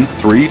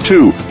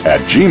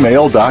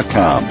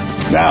goreben32@gmail.com.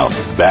 Now,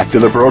 back to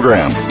the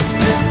program.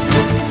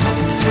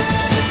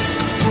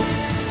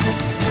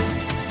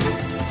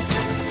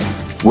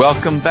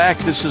 Welcome back.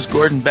 This is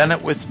Gordon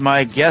Bennett with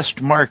my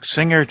guest, Mark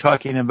Singer,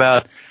 talking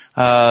about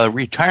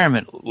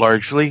retirement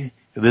largely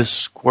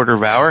this quarter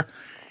of hour.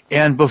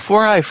 And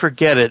before I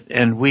forget it,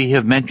 and we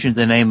have mentioned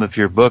the name of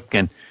your book,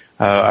 and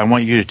I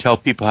want you to tell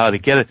people how to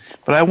get it,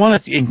 but I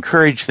want to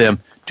encourage them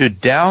to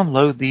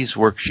download these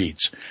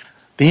worksheets.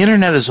 The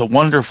Internet is a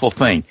wonderful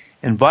thing.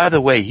 And by the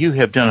way, you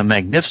have done a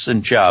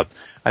magnificent job.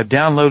 I've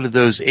downloaded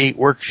those 8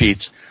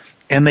 worksheets,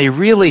 and they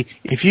really,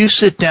 if you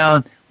sit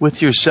down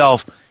with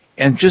yourself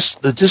and just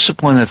the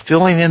discipline of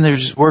filling in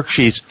those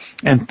worksheets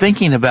and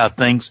thinking about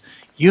things,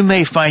 you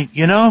may find,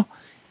 you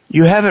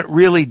haven't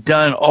really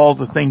done all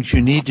the things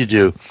you need to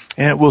do.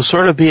 And it will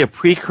sort of be a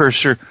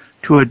precursor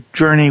to a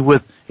journey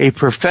with a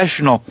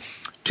professional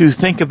to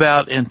think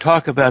about and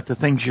talk about the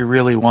things you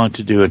really want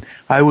to do. And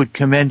I would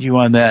commend you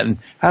on that. And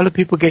how do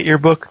people get your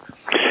book?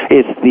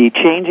 It's The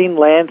Changing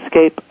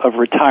Landscape of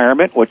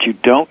Retirement. What you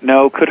don't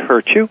know could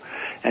hurt you.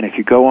 And if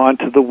you go on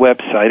to the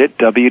website at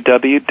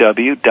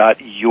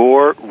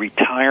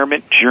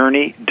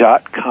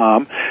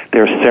www.yourretirementjourney.com,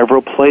 there are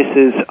several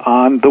places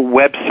on the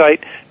website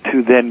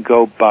to then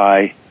go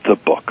buy the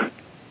book.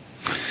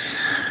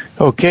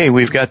 Okay,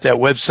 we've got that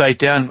website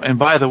down. And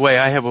by the way,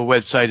 I have a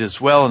website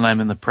as well, and I'm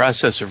in the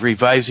process of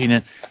revising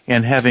it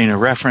and having a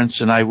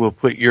reference, and I will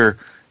put your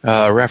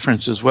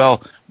reference as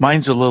well.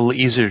 Mine's a little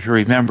easier to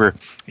remember.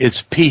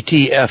 It's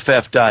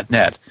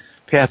ptff.net,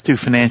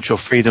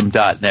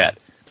 path-to-financial-freedom.net.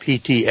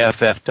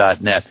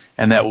 ptff.net,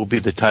 and that will be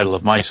the title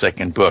of my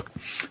second book.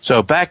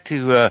 So back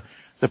to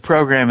the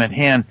program at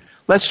hand.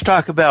 Let's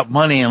talk about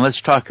money, and let's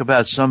talk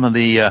about some of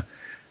the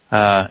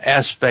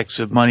aspects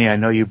of money. I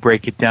know you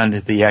break it down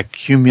to the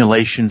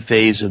accumulation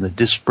phase and the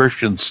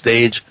dispersion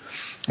stage,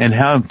 and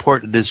how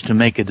important it is to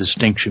make a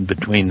distinction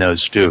between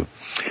those two.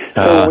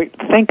 So when we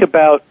think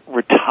about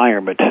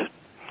retirement,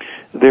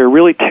 there are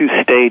really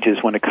 2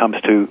 stages when it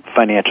comes to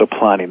financial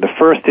planning. The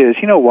first is,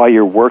 while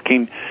you're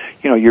working,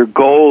 your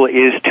goal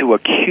is to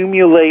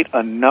accumulate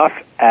enough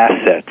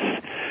assets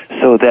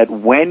so that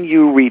when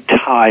you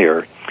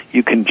retire,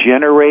 you can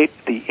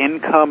generate the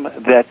income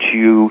that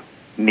you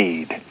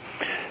need.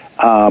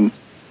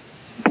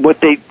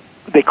 What they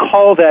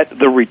call that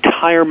the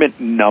retirement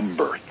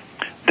number.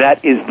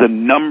 That is the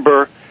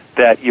number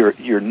that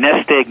your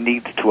nest egg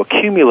needs to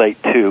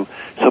accumulate to,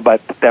 so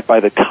that by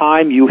the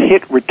time you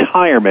hit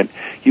retirement,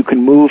 you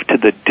can move to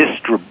the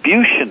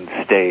distribution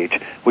stage,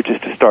 which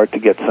is to start to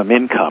get some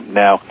income.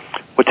 Now,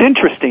 what's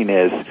interesting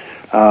is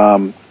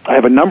I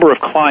have a number of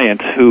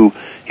clients who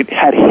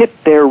had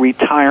hit their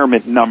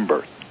retirement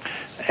number,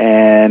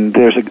 and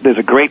there's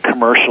a great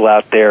commercial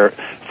out there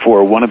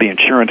for one of the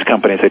insurance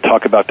companies. They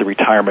talk about the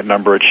retirement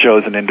number. It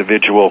shows an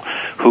individual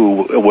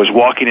who was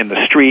walking in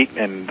the street,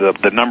 and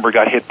the number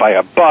got hit by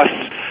a bus,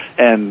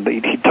 and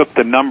he took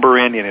the number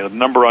in, the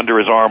number under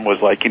his arm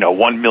was like,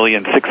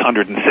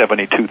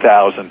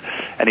 1,672,000,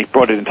 and he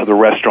brought it into the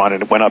restaurant,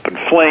 and it went up in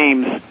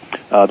flames.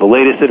 The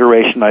latest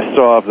iteration I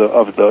saw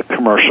of the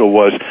commercial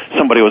was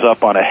somebody was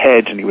up on a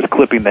hedge, and he was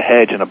clipping the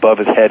hedge, and above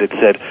his head it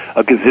said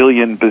a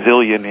gazillion,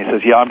 bazillion. And he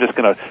says, I'm just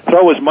going to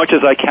throw as much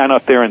as I can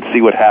up there and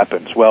see what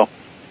happens. Well,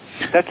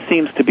 that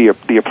seems to be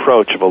the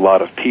approach of a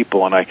lot of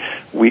people, and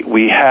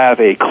we have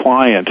a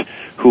client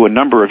who a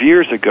number of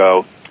years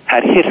ago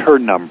had hit her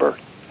number,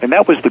 and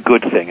that was the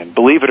good thing. And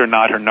believe it or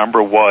not, her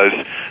number was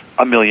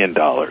 $1 million,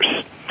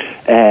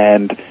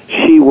 and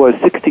she was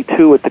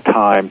 62 at the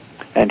time,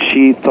 and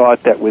she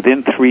thought that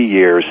within 3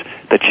 years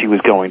that she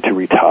was going to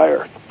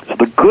retire. So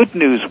the good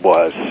news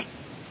was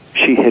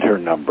she hit her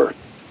number.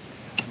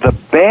 The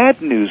bad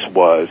news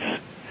was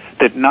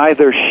that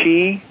neither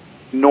she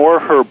nor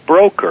her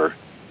broker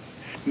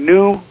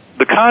knew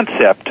the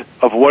concept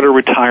of what a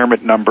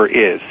retirement number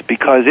is,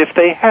 because if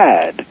they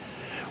had,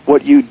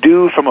 what you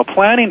do from a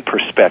planning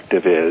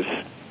perspective is,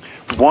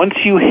 once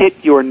you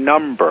hit your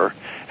number,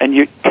 and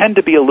you tend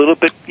to be a little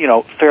bit,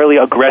 fairly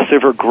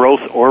aggressive or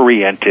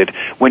growth-oriented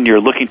when you're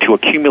looking to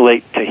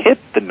accumulate to hit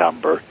the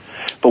number,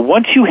 but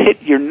once you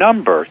hit your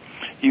number,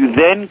 you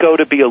then go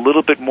to be a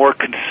little bit more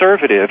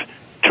conservative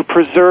to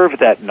preserve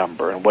that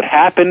number. And what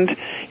happened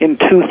in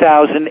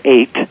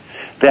 2008,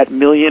 that $1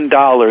 million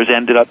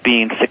ended up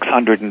being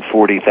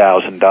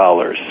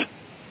 $640,000.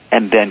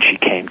 And then she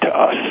came to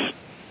us.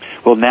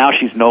 Well, now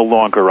she's no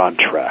longer on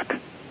track.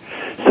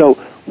 So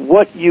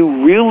what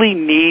you really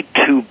need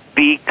to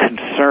be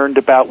concerned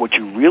about, what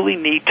you really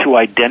need to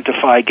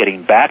identify,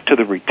 getting back to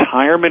the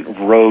retirement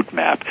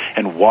roadmap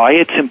and why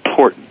it's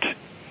important,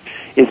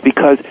 is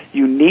because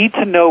you need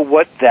to know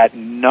what that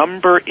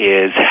number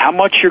is, how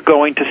much you're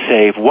going to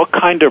save, what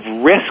kind of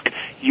risk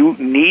you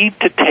need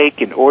to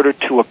take in order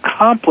to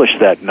accomplish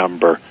that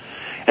number.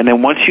 And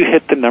then once you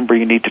hit the number,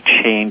 you need to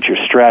change your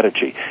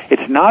strategy.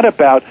 It's not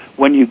about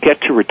when you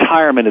get to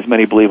retirement, as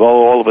many believe,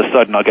 all of a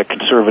sudden I'll get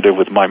conservative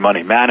with my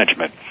money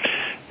management.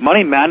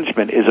 Money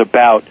management is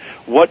about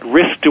what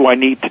risk do I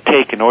need to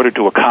take in order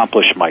to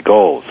accomplish my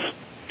goals.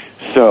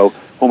 So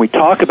when we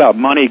talk about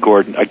money,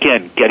 Gordon,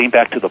 again, getting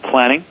back to the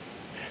planning,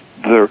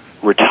 the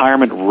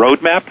retirement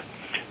roadmap,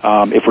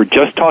 if we're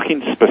just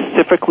talking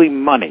specifically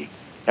money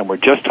and we're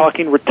just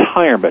talking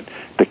retirement,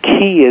 the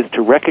key is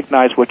to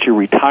recognize what your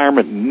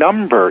retirement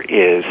number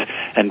is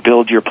and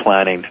build your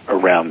planning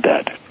around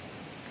that.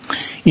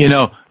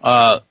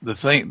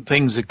 The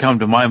things that come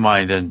to my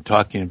mind in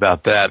talking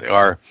about that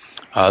are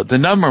the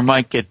number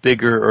might get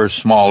bigger or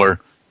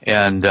smaller,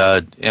 and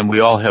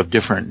we all have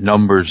different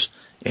numbers,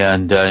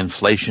 and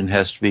inflation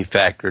has to be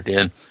factored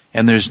in,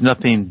 and there's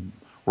nothing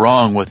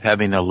wrong with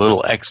having a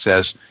little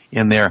excess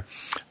in there.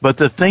 But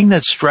the thing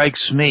that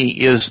strikes me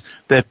is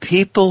that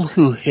people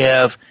who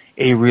have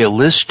a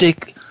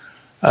realistic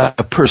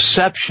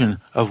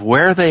perception of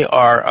where they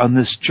are on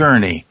this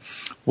journey,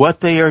 what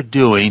they are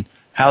doing,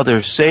 how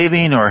they're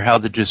saving or how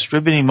they're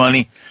distributing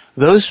money,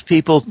 those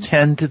people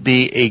tend to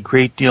be a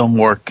great deal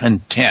more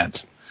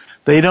content.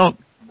 They don't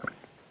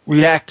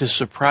react to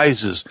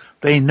surprises.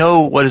 They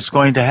know what is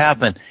going to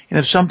happen. And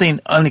if something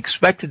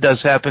unexpected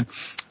does happen,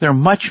 they're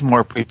much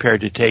more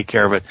prepared to take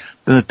care of it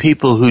than the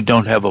people who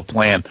don't have a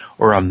plan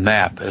or a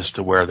map as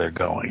to where they're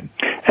going.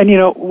 And,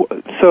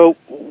 so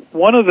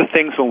one of the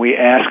things when we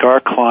ask our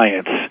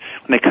clients, when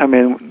they come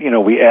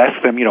in, we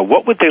ask them,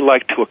 what would they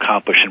like to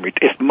accomplish?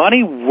 If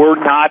money were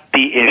not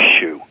the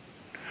issue,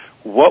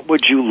 what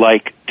would you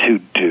like to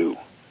do?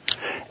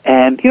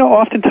 And,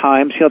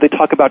 oftentimes, they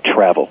talk about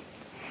travel.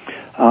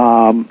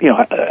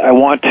 I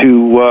want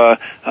to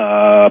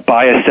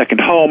buy a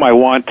second home. I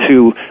want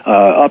to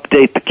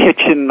update the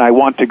kitchen. I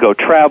want to go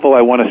travel.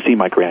 I want to see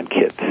my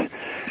grandkids.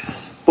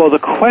 Well, the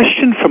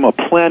question from a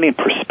planning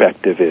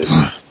perspective is,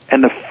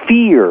 and the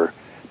fear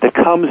that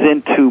comes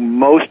into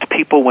most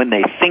people when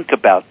they think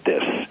about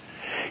this,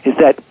 is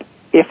that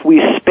if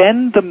we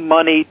spend the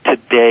money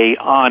today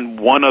on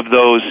one of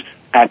those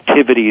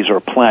activities or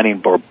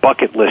planning or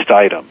bucket list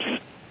items,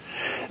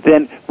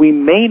 then we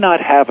may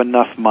not have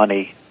enough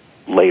money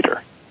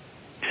later.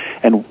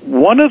 And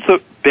one of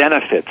the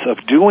benefits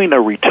of doing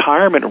a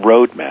retirement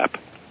roadmap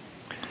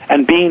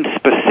and being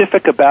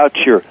specific about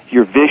your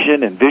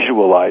vision and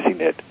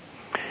visualizing it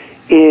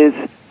is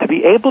to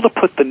be able to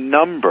put the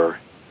number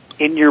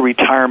in your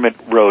retirement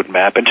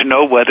roadmap and to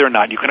know whether or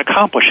not you can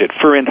accomplish it.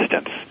 For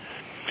instance,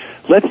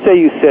 let's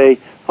say you say,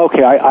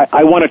 okay,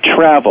 I want to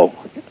travel.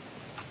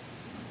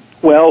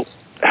 Well,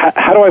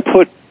 how do I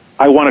put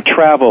I want to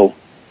travel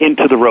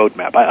into the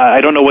roadmap?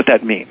 I don't know what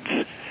that means.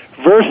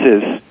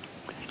 Versus,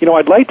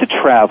 I'd like to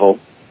travel,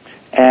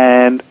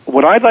 and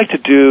what I'd like to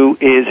do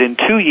is in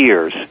 2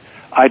 years,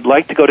 I'd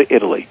like to go to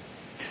Italy.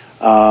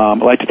 I'd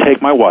like to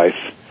take my wife.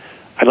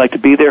 I'd like to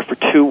be there for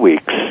 2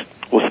 weeks.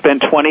 We'll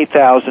spend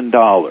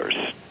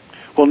 $20,000.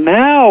 Well,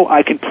 now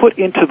I can put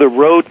into the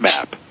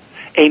roadmap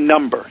a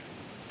number.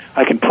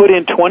 I can put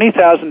in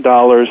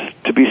 $20,000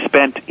 to be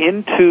spent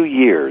in 2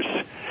 years,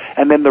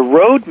 and then the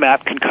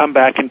roadmap can come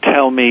back and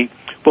tell me,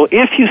 well,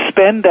 if you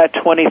spend that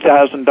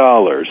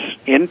 $20,000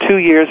 in 2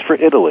 years for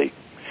Italy,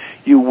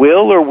 you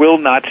will or will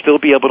not still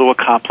be able to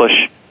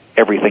accomplish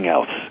everything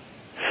else.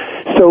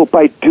 So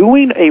by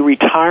doing a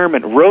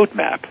retirement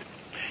roadmap,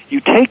 you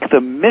take the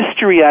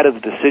mystery out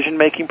of the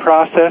decision-making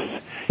process,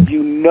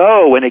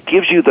 and it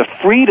gives you the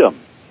freedom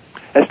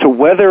as to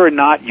whether or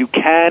not you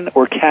can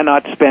or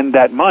cannot spend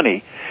that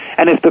money.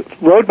 And if the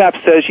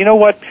roadmap says, you know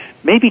what,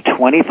 maybe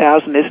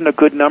 $20,000 isn't a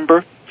good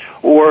number,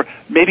 or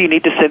maybe you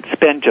need to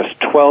spend just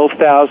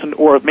 $12,000,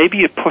 or maybe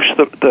you push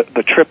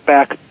the trip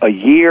back a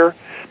year,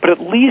 but at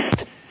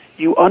least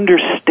you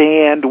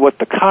understand what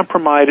the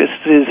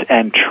compromises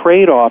and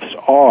trade-offs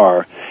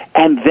are,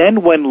 and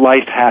then when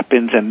life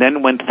happens and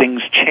then when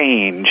things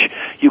change,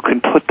 you can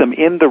put them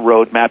in the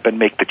roadmap and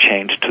make the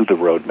change to the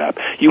roadmap.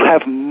 You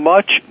have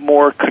much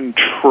more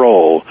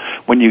control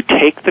when you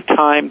take the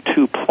time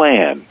to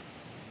plan,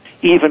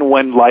 even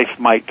when life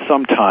might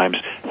sometimes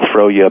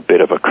throw you a bit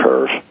of a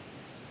curve.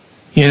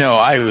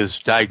 I was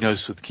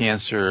diagnosed with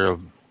cancer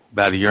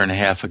about 1.5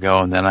 years ago,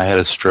 and then I had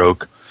a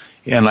stroke.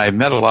 And I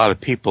met a lot of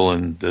people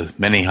in the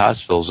many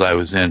hospitals I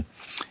was in,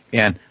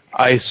 and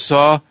I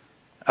saw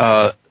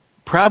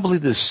probably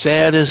the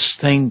saddest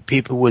thing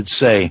people would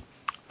say,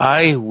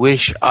 I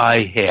wish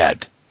I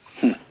had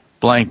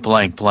blank,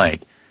 blank,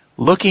 blank.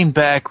 Looking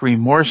back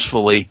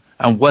remorsefully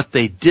on what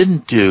they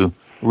didn't do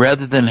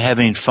rather than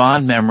having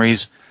fond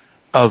memories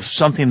of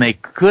something they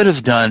could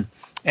have done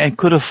and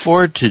could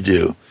afford to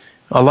do.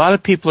 A lot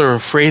of people are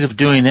afraid of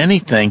doing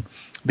anything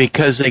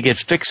because they get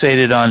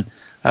fixated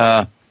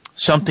on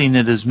something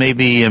that is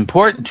maybe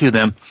important to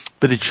them,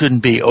 but it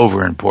shouldn't be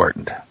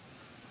over-important.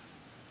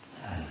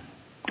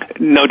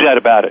 No doubt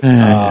about it.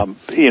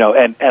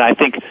 And I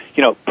think,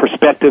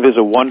 perspective is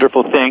a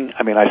wonderful thing.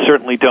 I mean, I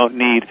certainly don't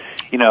need,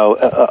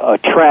 a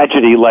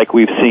tragedy like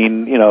we've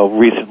seen,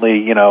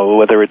 recently,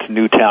 whether it's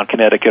Newtown,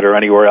 Connecticut or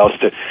anywhere else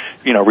to,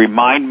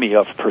 remind me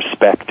of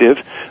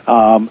perspective.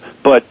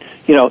 But,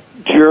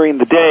 during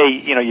the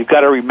day, you've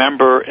got to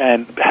remember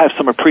and have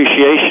some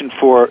appreciation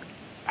for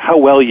how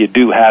well you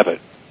do have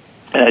it.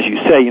 And as you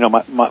say,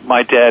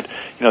 my dad,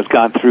 has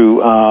gone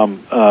through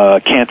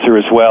cancer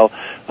as well.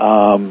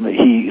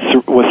 He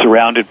was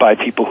surrounded by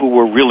people who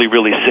were really,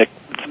 really sick.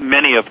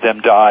 Many of them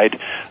died.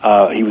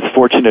 He was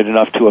fortunate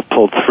enough to have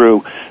pulled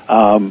through.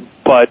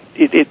 But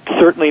it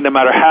certainly, no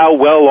matter how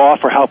well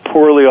off or how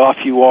poorly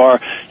off you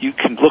are, you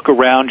can look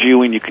around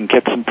you and you can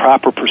get some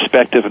proper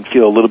perspective and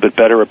feel a little bit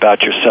better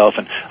about yourself.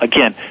 And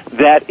again,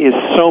 that is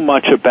so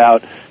much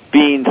about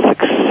being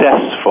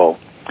successful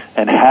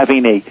and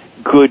having a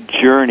good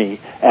journey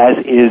as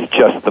is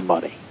just the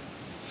money.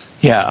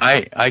 Yeah,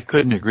 I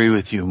couldn't agree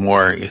with you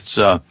more. It's,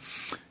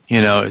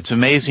 it's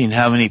amazing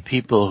how many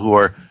people who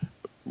are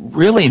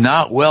really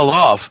not well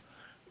off,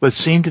 but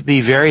seem to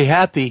be very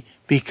happy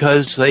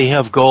because they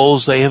have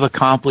goals, they have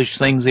accomplished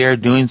things, they are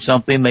doing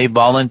something, they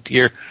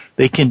volunteer,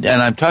 and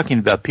I'm talking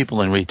about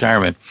people in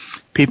retirement,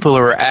 people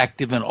who are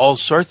active in all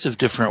sorts of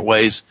different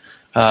ways,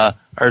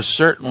 are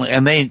certainly,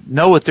 and they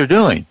know what they're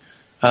doing,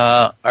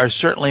 are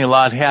certainly a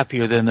lot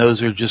happier than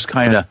those who are just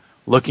kind of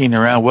looking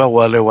around, well,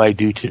 what do I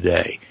do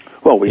today?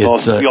 Well, we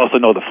also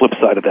know the flip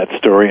side of that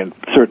story, and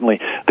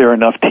certainly there are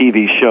enough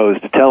TV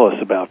shows to tell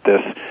us about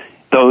this.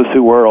 Those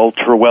who are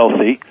ultra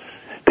wealthy,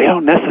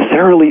 doesn't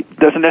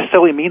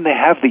necessarily mean they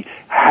have the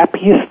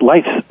happiest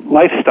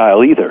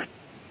lifestyle either.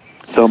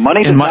 So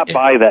money does not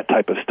buy that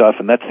type of stuff,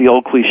 and that's the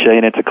old cliche,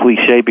 and it's a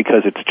cliche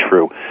because it's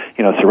true.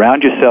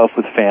 Surround yourself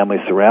with family,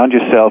 surround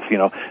yourself,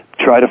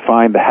 try to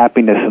find the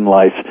happiness in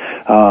life,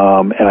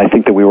 and I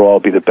think that we will all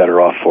be the better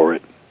off for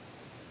it.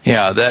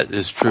 Yeah, that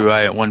is true.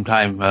 I at one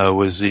time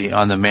was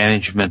on the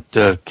management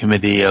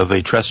committee of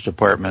a trust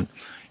department,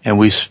 and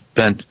we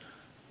spent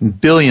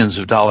billions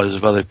of dollars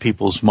of other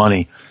people's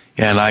money,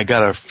 and I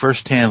got a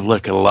first-hand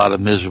look at a lot of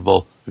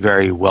miserable,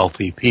 very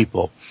wealthy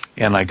people,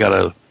 and I got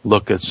a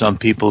look at some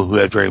people who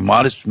had very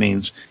modest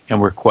means and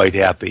were quite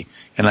happy,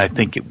 and I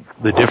think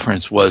the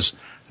difference was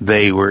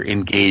they were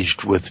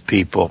engaged with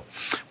people.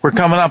 We're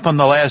coming up on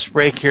the last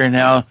break here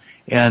now,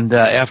 and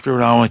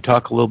after I want to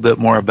talk a little bit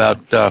more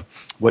about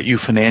what you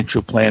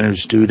financial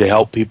planners do to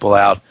help people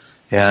out,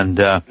 and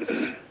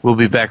we'll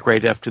be back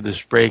right after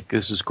this break.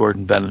 This is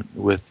Gordon Bennett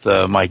with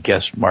my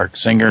guest, Mark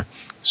Singer.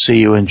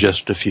 See you in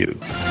just a few.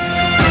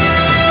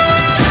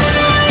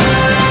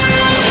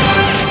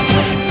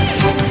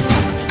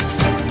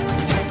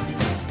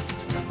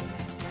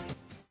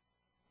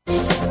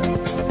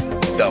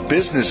 The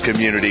business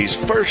community's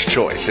first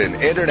choice in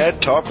Internet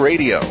Talk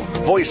Radio,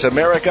 Voice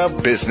America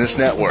Business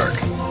Network.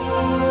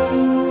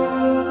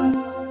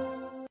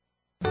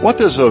 What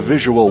does a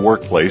visual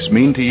workplace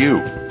mean to you?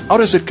 How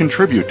does it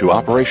contribute to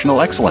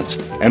operational excellence?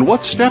 And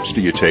what steps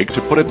do you take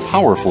to put it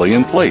powerfully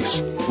in place?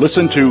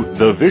 Listen to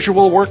The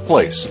Visual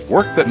Workplace,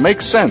 work that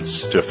makes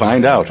sense, to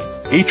find out.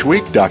 Each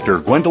week, Dr.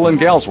 Gwendolyn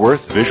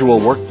Galsworth, visual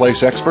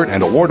workplace expert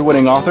and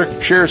award-winning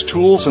author, shares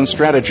tools and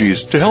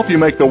strategies to help you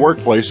make the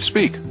workplace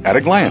speak at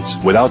a glance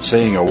without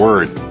saying a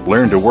word.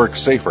 Learn to work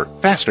safer,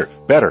 faster,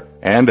 better,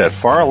 and at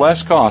far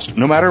less cost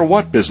no matter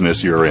what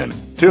business you're in.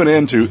 Tune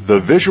in to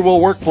The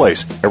Visual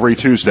Workplace every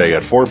Tuesday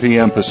at 4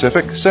 p.m.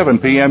 Pacific, 7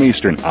 p.m.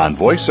 Eastern on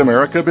Voice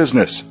America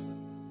Business.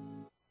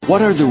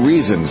 What are the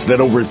reasons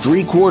that over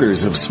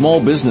 3/4 of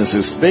small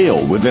businesses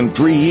fail within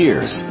 3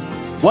 years?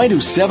 Why do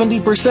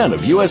 70%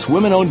 of U.S.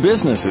 women-owned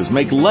businesses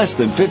make less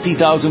than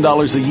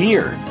 $50,000 a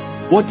year?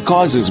 What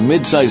causes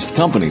mid-sized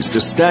companies to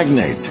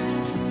stagnate?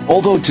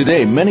 Although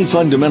today many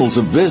fundamentals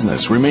of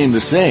business remain the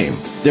same,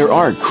 there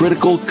are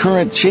critical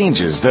current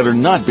changes that are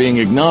not being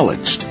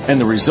acknowledged, and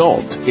the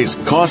result is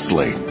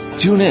costly.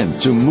 Tune in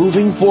to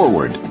Moving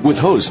Forward with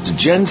host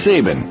Jen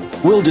Sabin.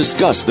 We'll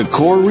discuss the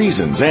core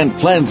reasons and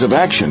plans of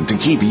action to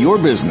keep your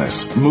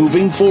business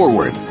moving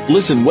forward.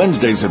 Listen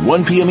Wednesdays at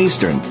 1 p.m.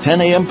 Eastern,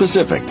 10 a.m.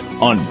 Pacific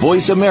on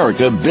Voice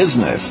America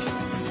Business.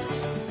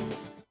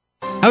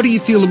 How do you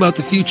feel about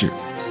the future?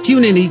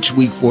 Tune in each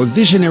week for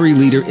Visionary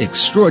Leader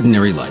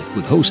Extraordinary Life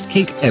with host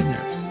Kate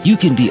Ebner. You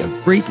can be a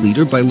great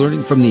leader by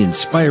learning from the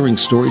inspiring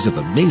stories of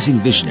amazing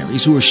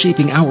visionaries who are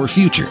shaping our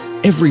future.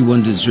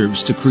 Everyone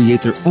deserves to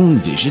create their own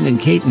vision, and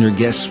Kate and her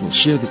guests will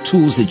share the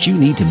tools that you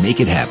need to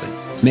make it happen.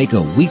 Make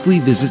a weekly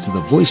visit to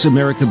the Voice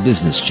America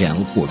Business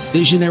Channel for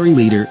Visionary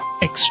Leader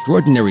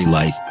Extraordinary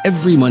Life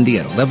every Monday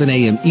at 11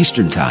 a.m.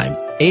 Eastern Time,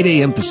 8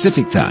 a.m.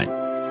 Pacific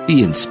Time.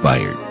 Be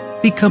inspired.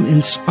 Become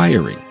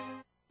inspiring.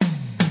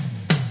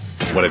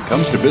 When it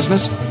comes to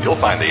business, you'll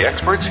find the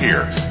experts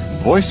here.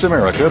 Voice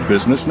America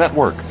Business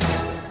Network.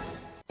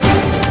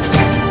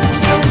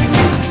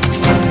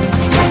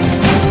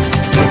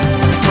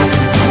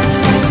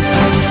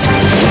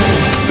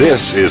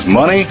 This is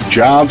Money,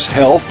 Jobs,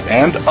 Health,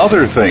 and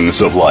Other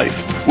Things of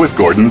Life with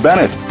Gordon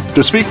Bennett.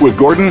 To speak with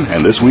Gordon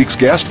and this week's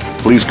guest,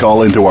 please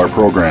call into our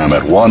program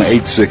at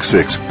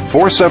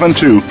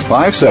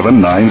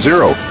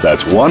 1-866-472-5790.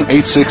 That's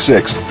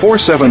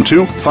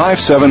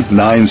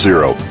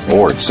 1-866-472-5790.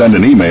 Or send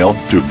an email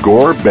to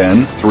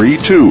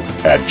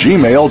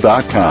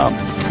goreben32@gmail.com.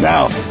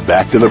 Now,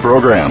 back to the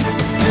program.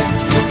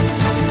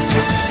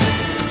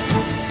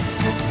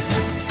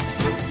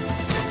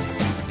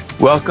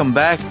 Welcome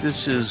back.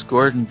 This is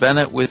Gordon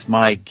Bennett with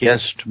my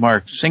guest,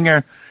 Mark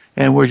Singer,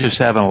 and we're just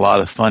having a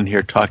lot of fun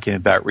here talking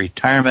about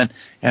retirement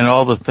and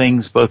all the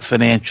things, both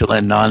financial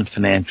and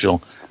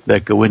non-financial,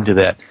 that go into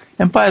that.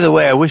 And by the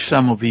way, I wish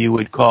some of you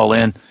would call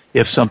in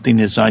if something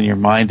is on your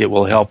mind. It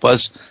will help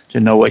us to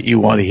know what you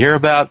want to hear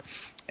about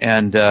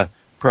and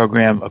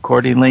program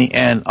accordingly.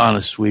 And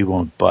honest, we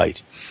won't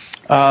bite.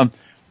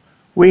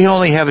 We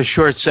only have a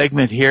short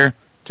segment here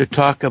to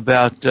talk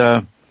about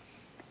the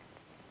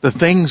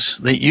things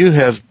that you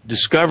have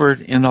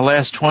discovered in the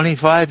last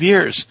 25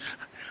 years.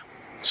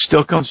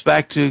 Still comes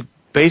back to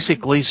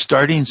basically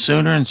starting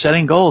sooner and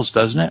setting goals,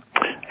 doesn't it?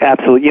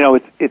 Absolutely. You know,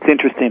 it's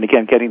interesting,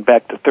 again, getting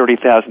back to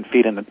 30,000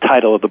 feet in the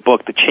title of the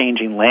book, The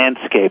Changing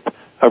Landscape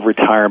of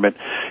Retirement.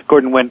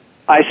 Gordon, when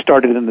I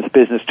started in this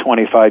business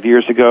 25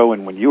 years ago,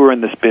 and when you were in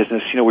this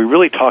business, you know, we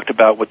really talked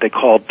about what they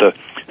called the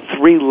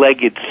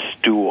three-legged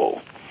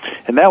stool.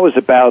 And that was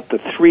about the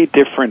three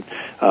different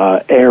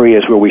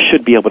areas where we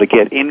should be able to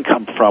get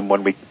income from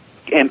when we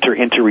enter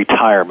into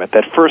retirement.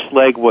 That first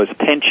leg was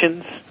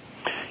pensions,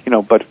 you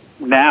know, but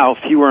now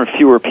fewer and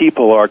fewer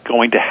people are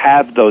going to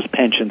have those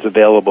pensions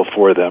available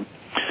for them.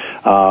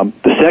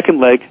 The second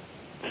leg,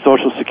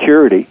 Social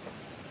Security.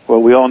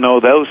 Well, we all know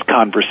those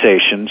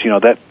conversations. You know,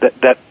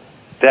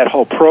 that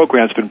whole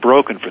program's been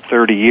broken for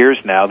 30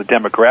 years now. The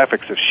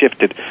demographics have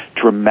shifted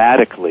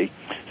dramatically.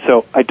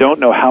 So I don't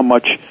know how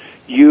much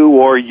you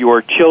or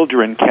your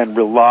children can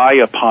rely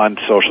upon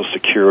Social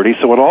Security.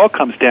 So it all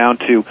comes down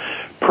to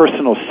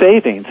personal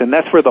savings, and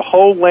that's where the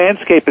whole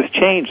landscape has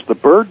changed. The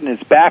burden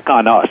is back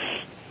on us.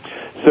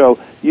 So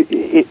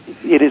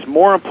it is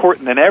more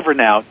important than ever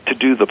now to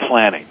do the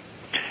planning.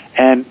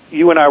 And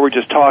you and I were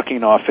just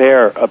talking off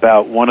air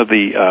about one of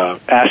the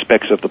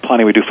aspects of the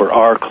planning we do for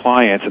our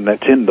clients, and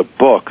that's in the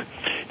book.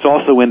 It's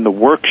also in the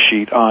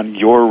worksheet on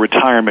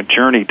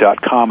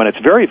yourretirementjourney.com, and it's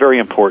very, very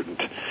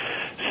important.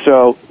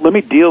 So let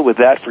me deal with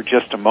that for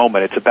just a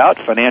moment. It's about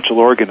financial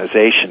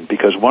organization,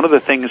 because one of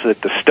the things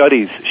that the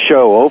studies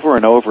show over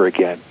and over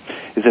again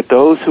is that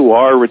those who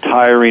are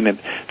retiring and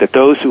that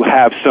those who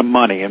have some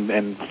money,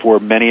 and for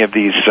many of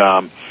these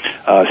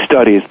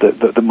studies,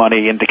 the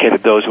money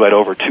indicated those who had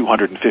over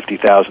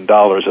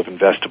 $250,000 of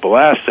investable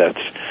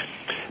assets,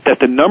 that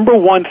the number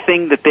one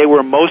thing that they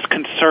were most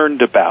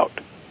concerned about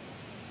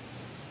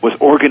was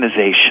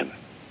organization.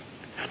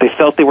 They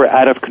felt they were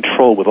out of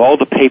control with all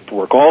the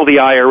paperwork, all the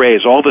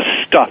IRAs, all the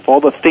stuff, all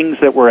the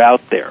things that were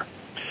out there.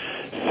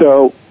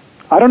 So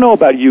I don't know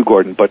about you,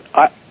 Gordon, but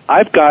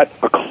I've got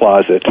a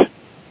closet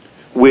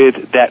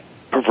with that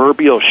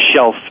proverbial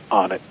shelf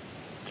on it.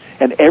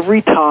 And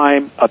every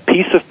time a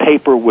piece of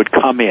paper would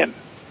come in,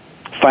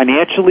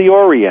 financially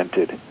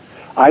oriented,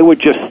 I would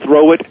just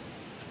throw it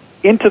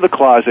into the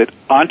closet,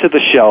 onto the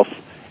shelf,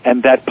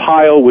 and that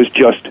pile was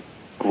just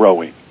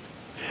growing.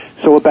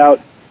 So about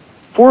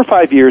 4 or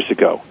 5 years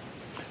ago,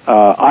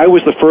 I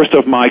was the first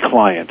of my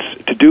clients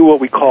to do what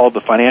we call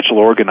the financial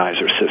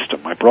organizer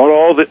system. I brought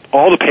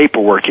all the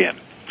paperwork in.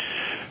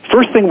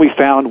 First thing we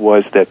found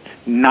was that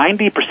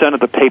 90% of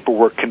the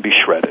paperwork can be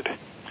shredded.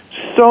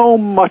 So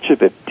much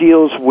of it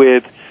deals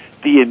with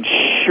the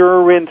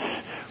insurance,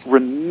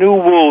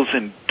 renewals,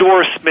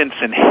 endorsements,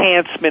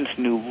 enhancements,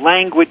 new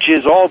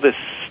languages, all this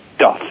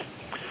stuff.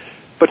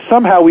 But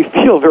somehow we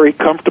feel very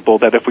comfortable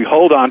that if we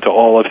hold on to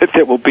all of it,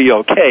 it will be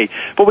okay.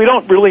 But we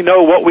don't really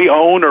know what we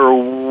own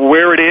or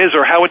where it is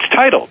or how it's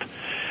titled.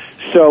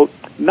 So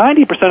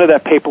 90% of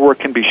that paperwork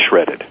can be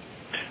shredded.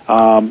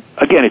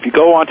 Again, if you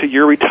go onto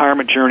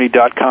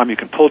yourretirementjourney.com, you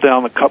can pull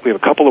down we have a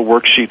couple of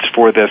worksheets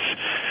for this.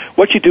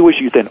 What you do is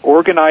you then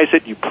organize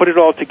it, you put it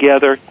all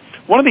together.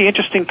 One of the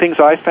interesting things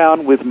I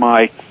found with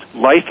my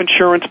life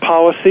insurance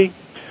policy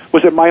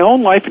was that my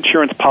own life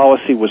insurance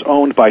policy was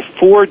owned by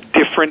 4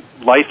 different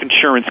life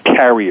insurance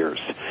carriers.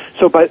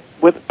 So by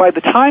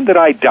the time that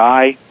I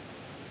die,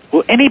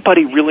 will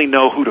anybody really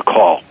know who to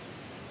call?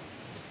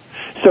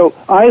 So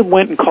I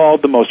went and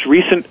called the most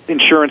recent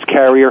insurance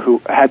carrier who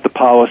had the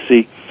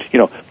policy,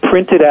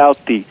 printed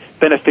out the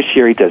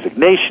beneficiary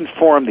designation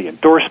form, the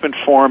endorsement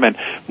form, and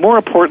more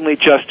importantly,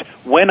 just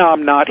when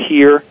I'm not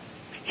here,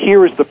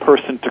 here is the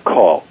person to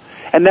call.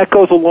 And that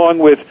goes along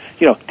with,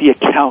 the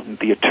accountant,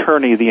 the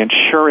attorney, the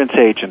insurance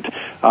agent,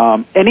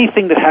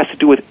 anything that has to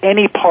do with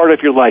any part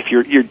of your life,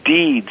 your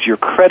deeds, your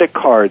credit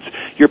cards,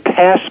 your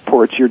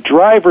passports, your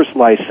driver's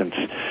license,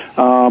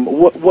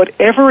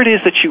 whatever it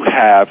is that you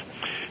have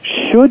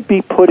should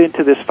be put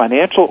into this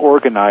financial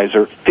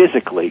organizer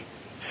physically.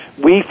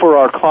 We, for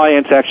our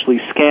clients, actually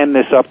scan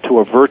this up to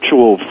a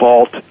virtual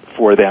vault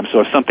for them. So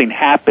if something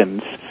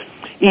happens,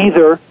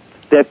 either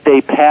that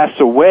they pass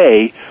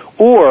away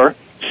or,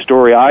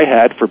 story I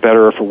had, for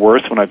better or for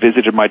worse, when I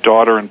visited my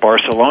daughter in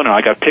Barcelona,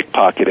 I got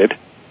pickpocketed.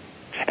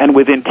 And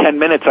within 10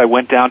 minutes, I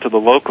went down to the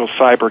local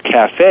cyber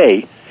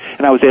cafe,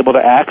 and I was able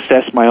to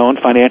access my own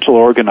financial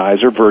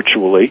organizer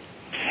virtually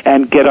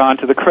and get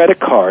onto the credit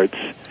cards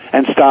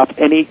and stop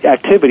any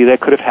activity that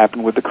could have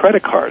happened with the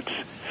credit cards.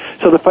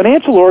 So the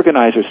financial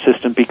organizer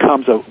system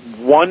becomes a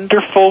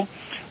wonderful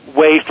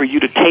way for you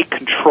to take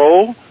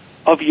control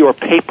of your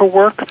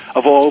paperwork,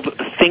 of all the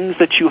things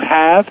that you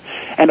have,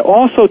 and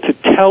also to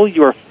tell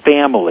your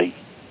family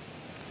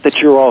that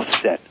you're all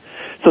set.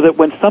 So that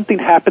when something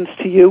happens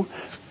to you,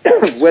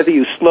 whether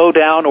you slow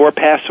down or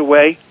pass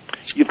away,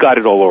 you've got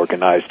it all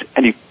organized,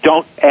 and you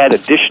don't add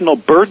additional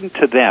burden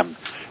to them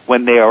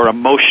when they are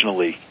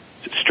emotionally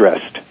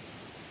stressed.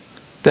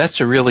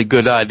 That's a really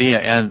good idea,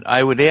 and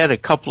I would add a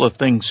couple of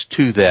things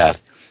to that.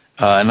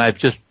 And I've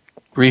just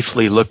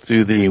briefly looked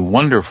through the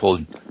wonderful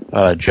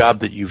job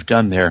that you've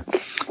done there.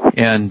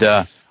 And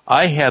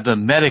I have a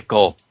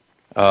medical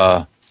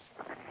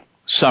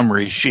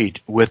summary sheet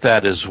with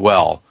that as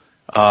well.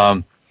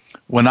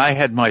 When I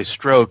had my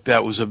stroke,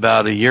 that was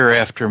about a year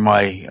after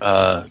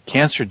my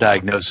cancer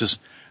diagnosis.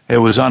 It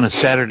was on a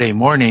Saturday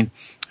morning,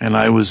 and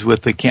I was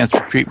with the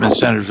Cancer Treatment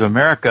Centers of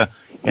America,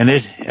 and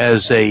it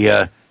as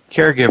a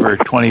caregiver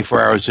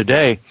 24 hours a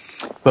day.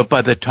 But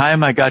by the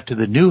time I got to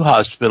the new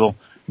hospital,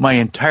 my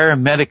entire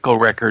medical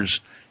records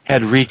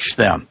had reached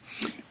them.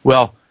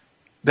 Well,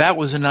 that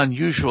was an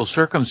unusual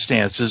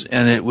circumstances,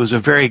 and it was a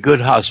very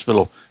good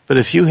hospital. But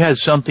if you had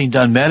something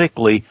done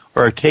medically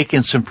or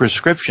taken some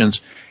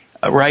prescriptions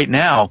right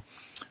now,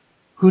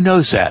 who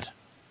knows that?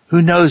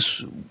 Who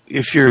knows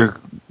if you're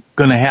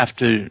going to have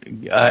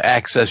to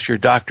access your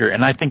doctor?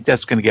 And I think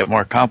that's going to get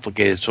more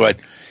complicated. So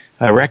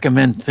I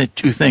recommend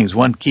 2 things.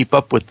 One, keep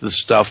up with this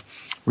stuff,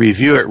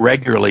 review it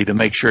regularly to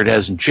make sure it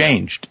hasn't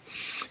changed,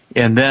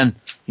 and then,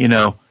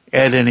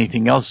 add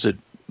anything else that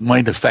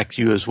might affect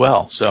you as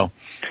well. So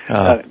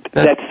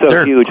that's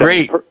so huge.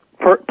 Great.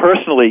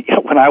 Personally,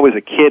 when I was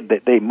a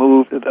kid, they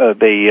moved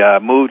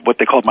what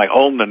they called my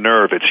ulnar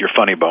nerve. It's your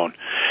funny bone,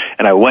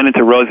 and I went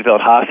into Roosevelt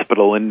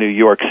Hospital in New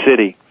York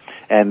City,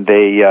 and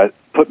they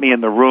put me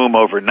in the room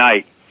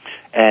overnight.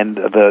 And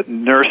the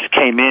nurse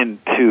came in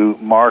to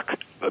mark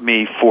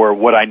me for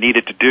what I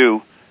needed to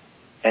do,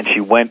 and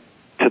she went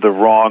to the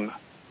wrong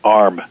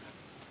arm.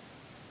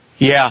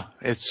 Yeah,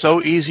 it's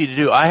so easy to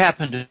do. I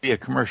happen to be a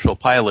commercial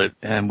pilot,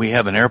 and we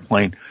have an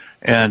airplane,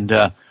 and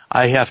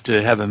I have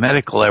to have a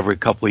medical every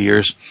couple of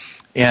years,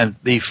 and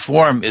the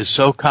form is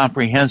so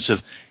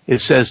comprehensive. It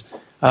says,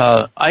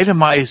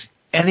 itemize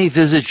any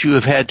visits you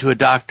have had to a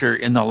doctor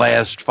in the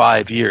last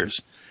 5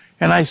 years.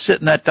 And I sit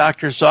in that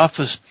doctor's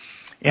office,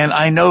 and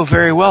I know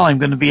very well I'm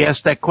going to be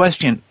asked that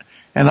question,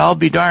 and I'll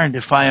be darned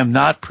if I am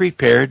not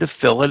prepared to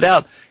fill it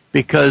out,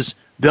 because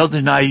they'll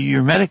deny you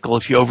your medical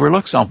if you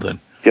overlook something.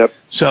 Yep.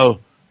 So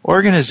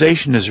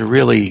organization is a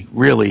really,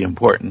 really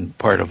important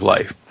part of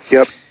life.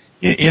 Yep.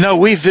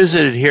 We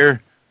visited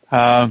here,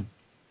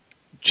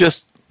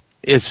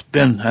 it's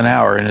been an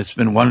hour, and it's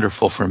been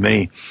wonderful for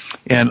me.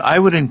 And I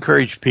would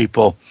encourage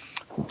people,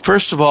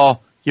 first of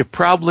all, you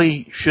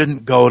probably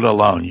shouldn't go it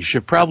alone. You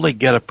should probably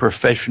get a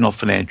professional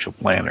financial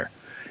planner.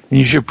 And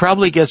you should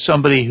probably get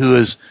somebody who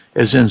is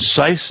as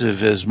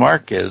incisive as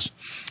Mark is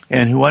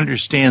and who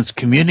understands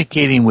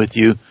communicating with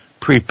you.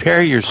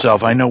 Prepare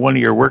yourself. I know one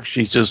of your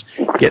worksheets is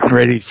getting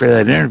ready for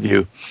that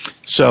interview.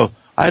 So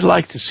I'd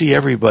like to see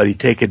everybody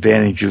take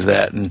advantage of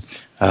that. And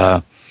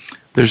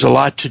there's a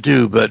lot to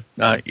do, but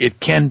it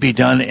can be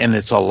done, and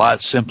it's a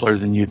lot simpler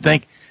than you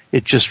think.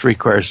 It just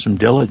requires some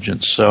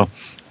diligence. So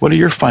what are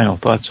your final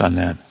thoughts on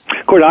that?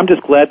 Gordon, I'm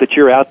just glad that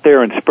you're out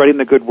there and spreading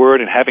the good word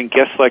and having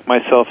guests like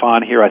myself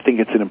on here. I think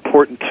it's an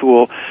important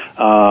tool.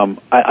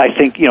 I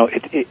think,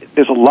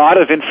 there's a lot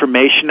of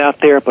information out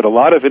there, but a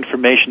lot of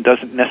information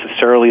doesn't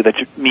necessarily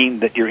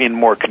mean that you're in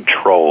more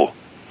control.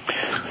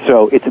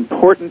 So it's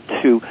important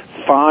to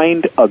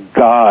find a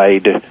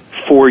guide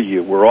for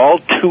you. We're all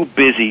too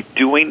busy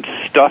doing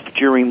stuff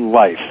during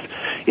life.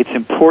 It's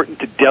important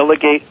to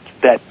delegate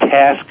that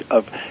task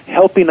of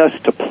helping us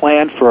to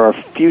plan for our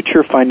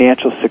future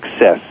financial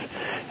success.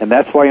 And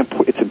that's why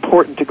it's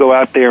important to go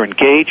out there,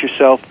 engage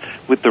yourself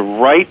with the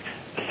right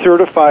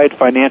certified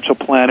financial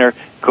planner.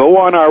 Go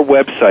on our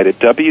website at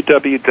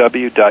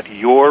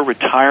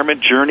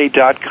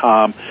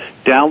www.yourretirementjourney.com,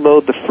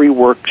 download the free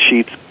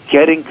worksheets,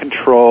 get in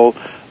control,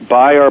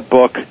 buy our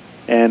book,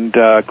 and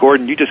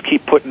Gordon, you just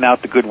keep putting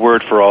out the good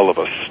word for all of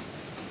us.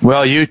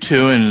 Well, you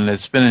too, and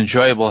it's been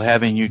enjoyable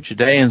having you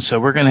today, and so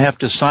we're going to have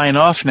to sign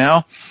off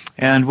now,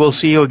 and we'll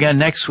see you again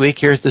next week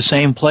here at the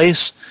same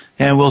place,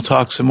 and we'll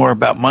talk some more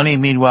about money.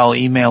 Meanwhile,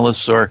 email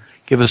us or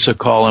give us a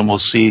call, and we'll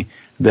see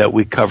that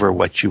we cover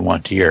what you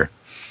want to hear.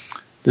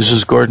 This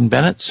is Gordon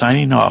Bennett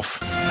signing off.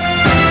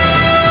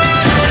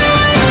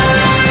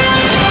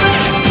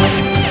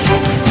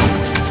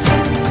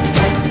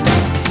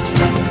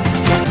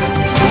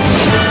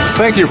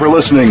 Thank you for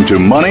listening to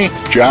Money,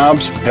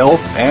 Jobs, Health,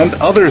 and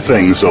Other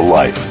Things of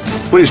Life.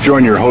 Please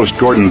join your host,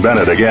 Gordon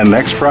Bennett, again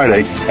next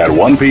Friday at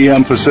 1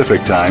 p.m.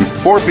 Pacific Time,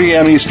 4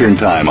 p.m. Eastern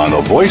Time on the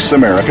Voice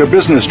America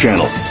Business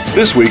Channel.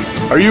 This week,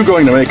 are you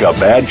going to make a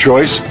bad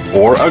choice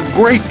or a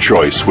great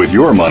choice with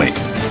your money?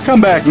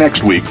 Come back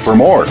next week for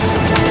more.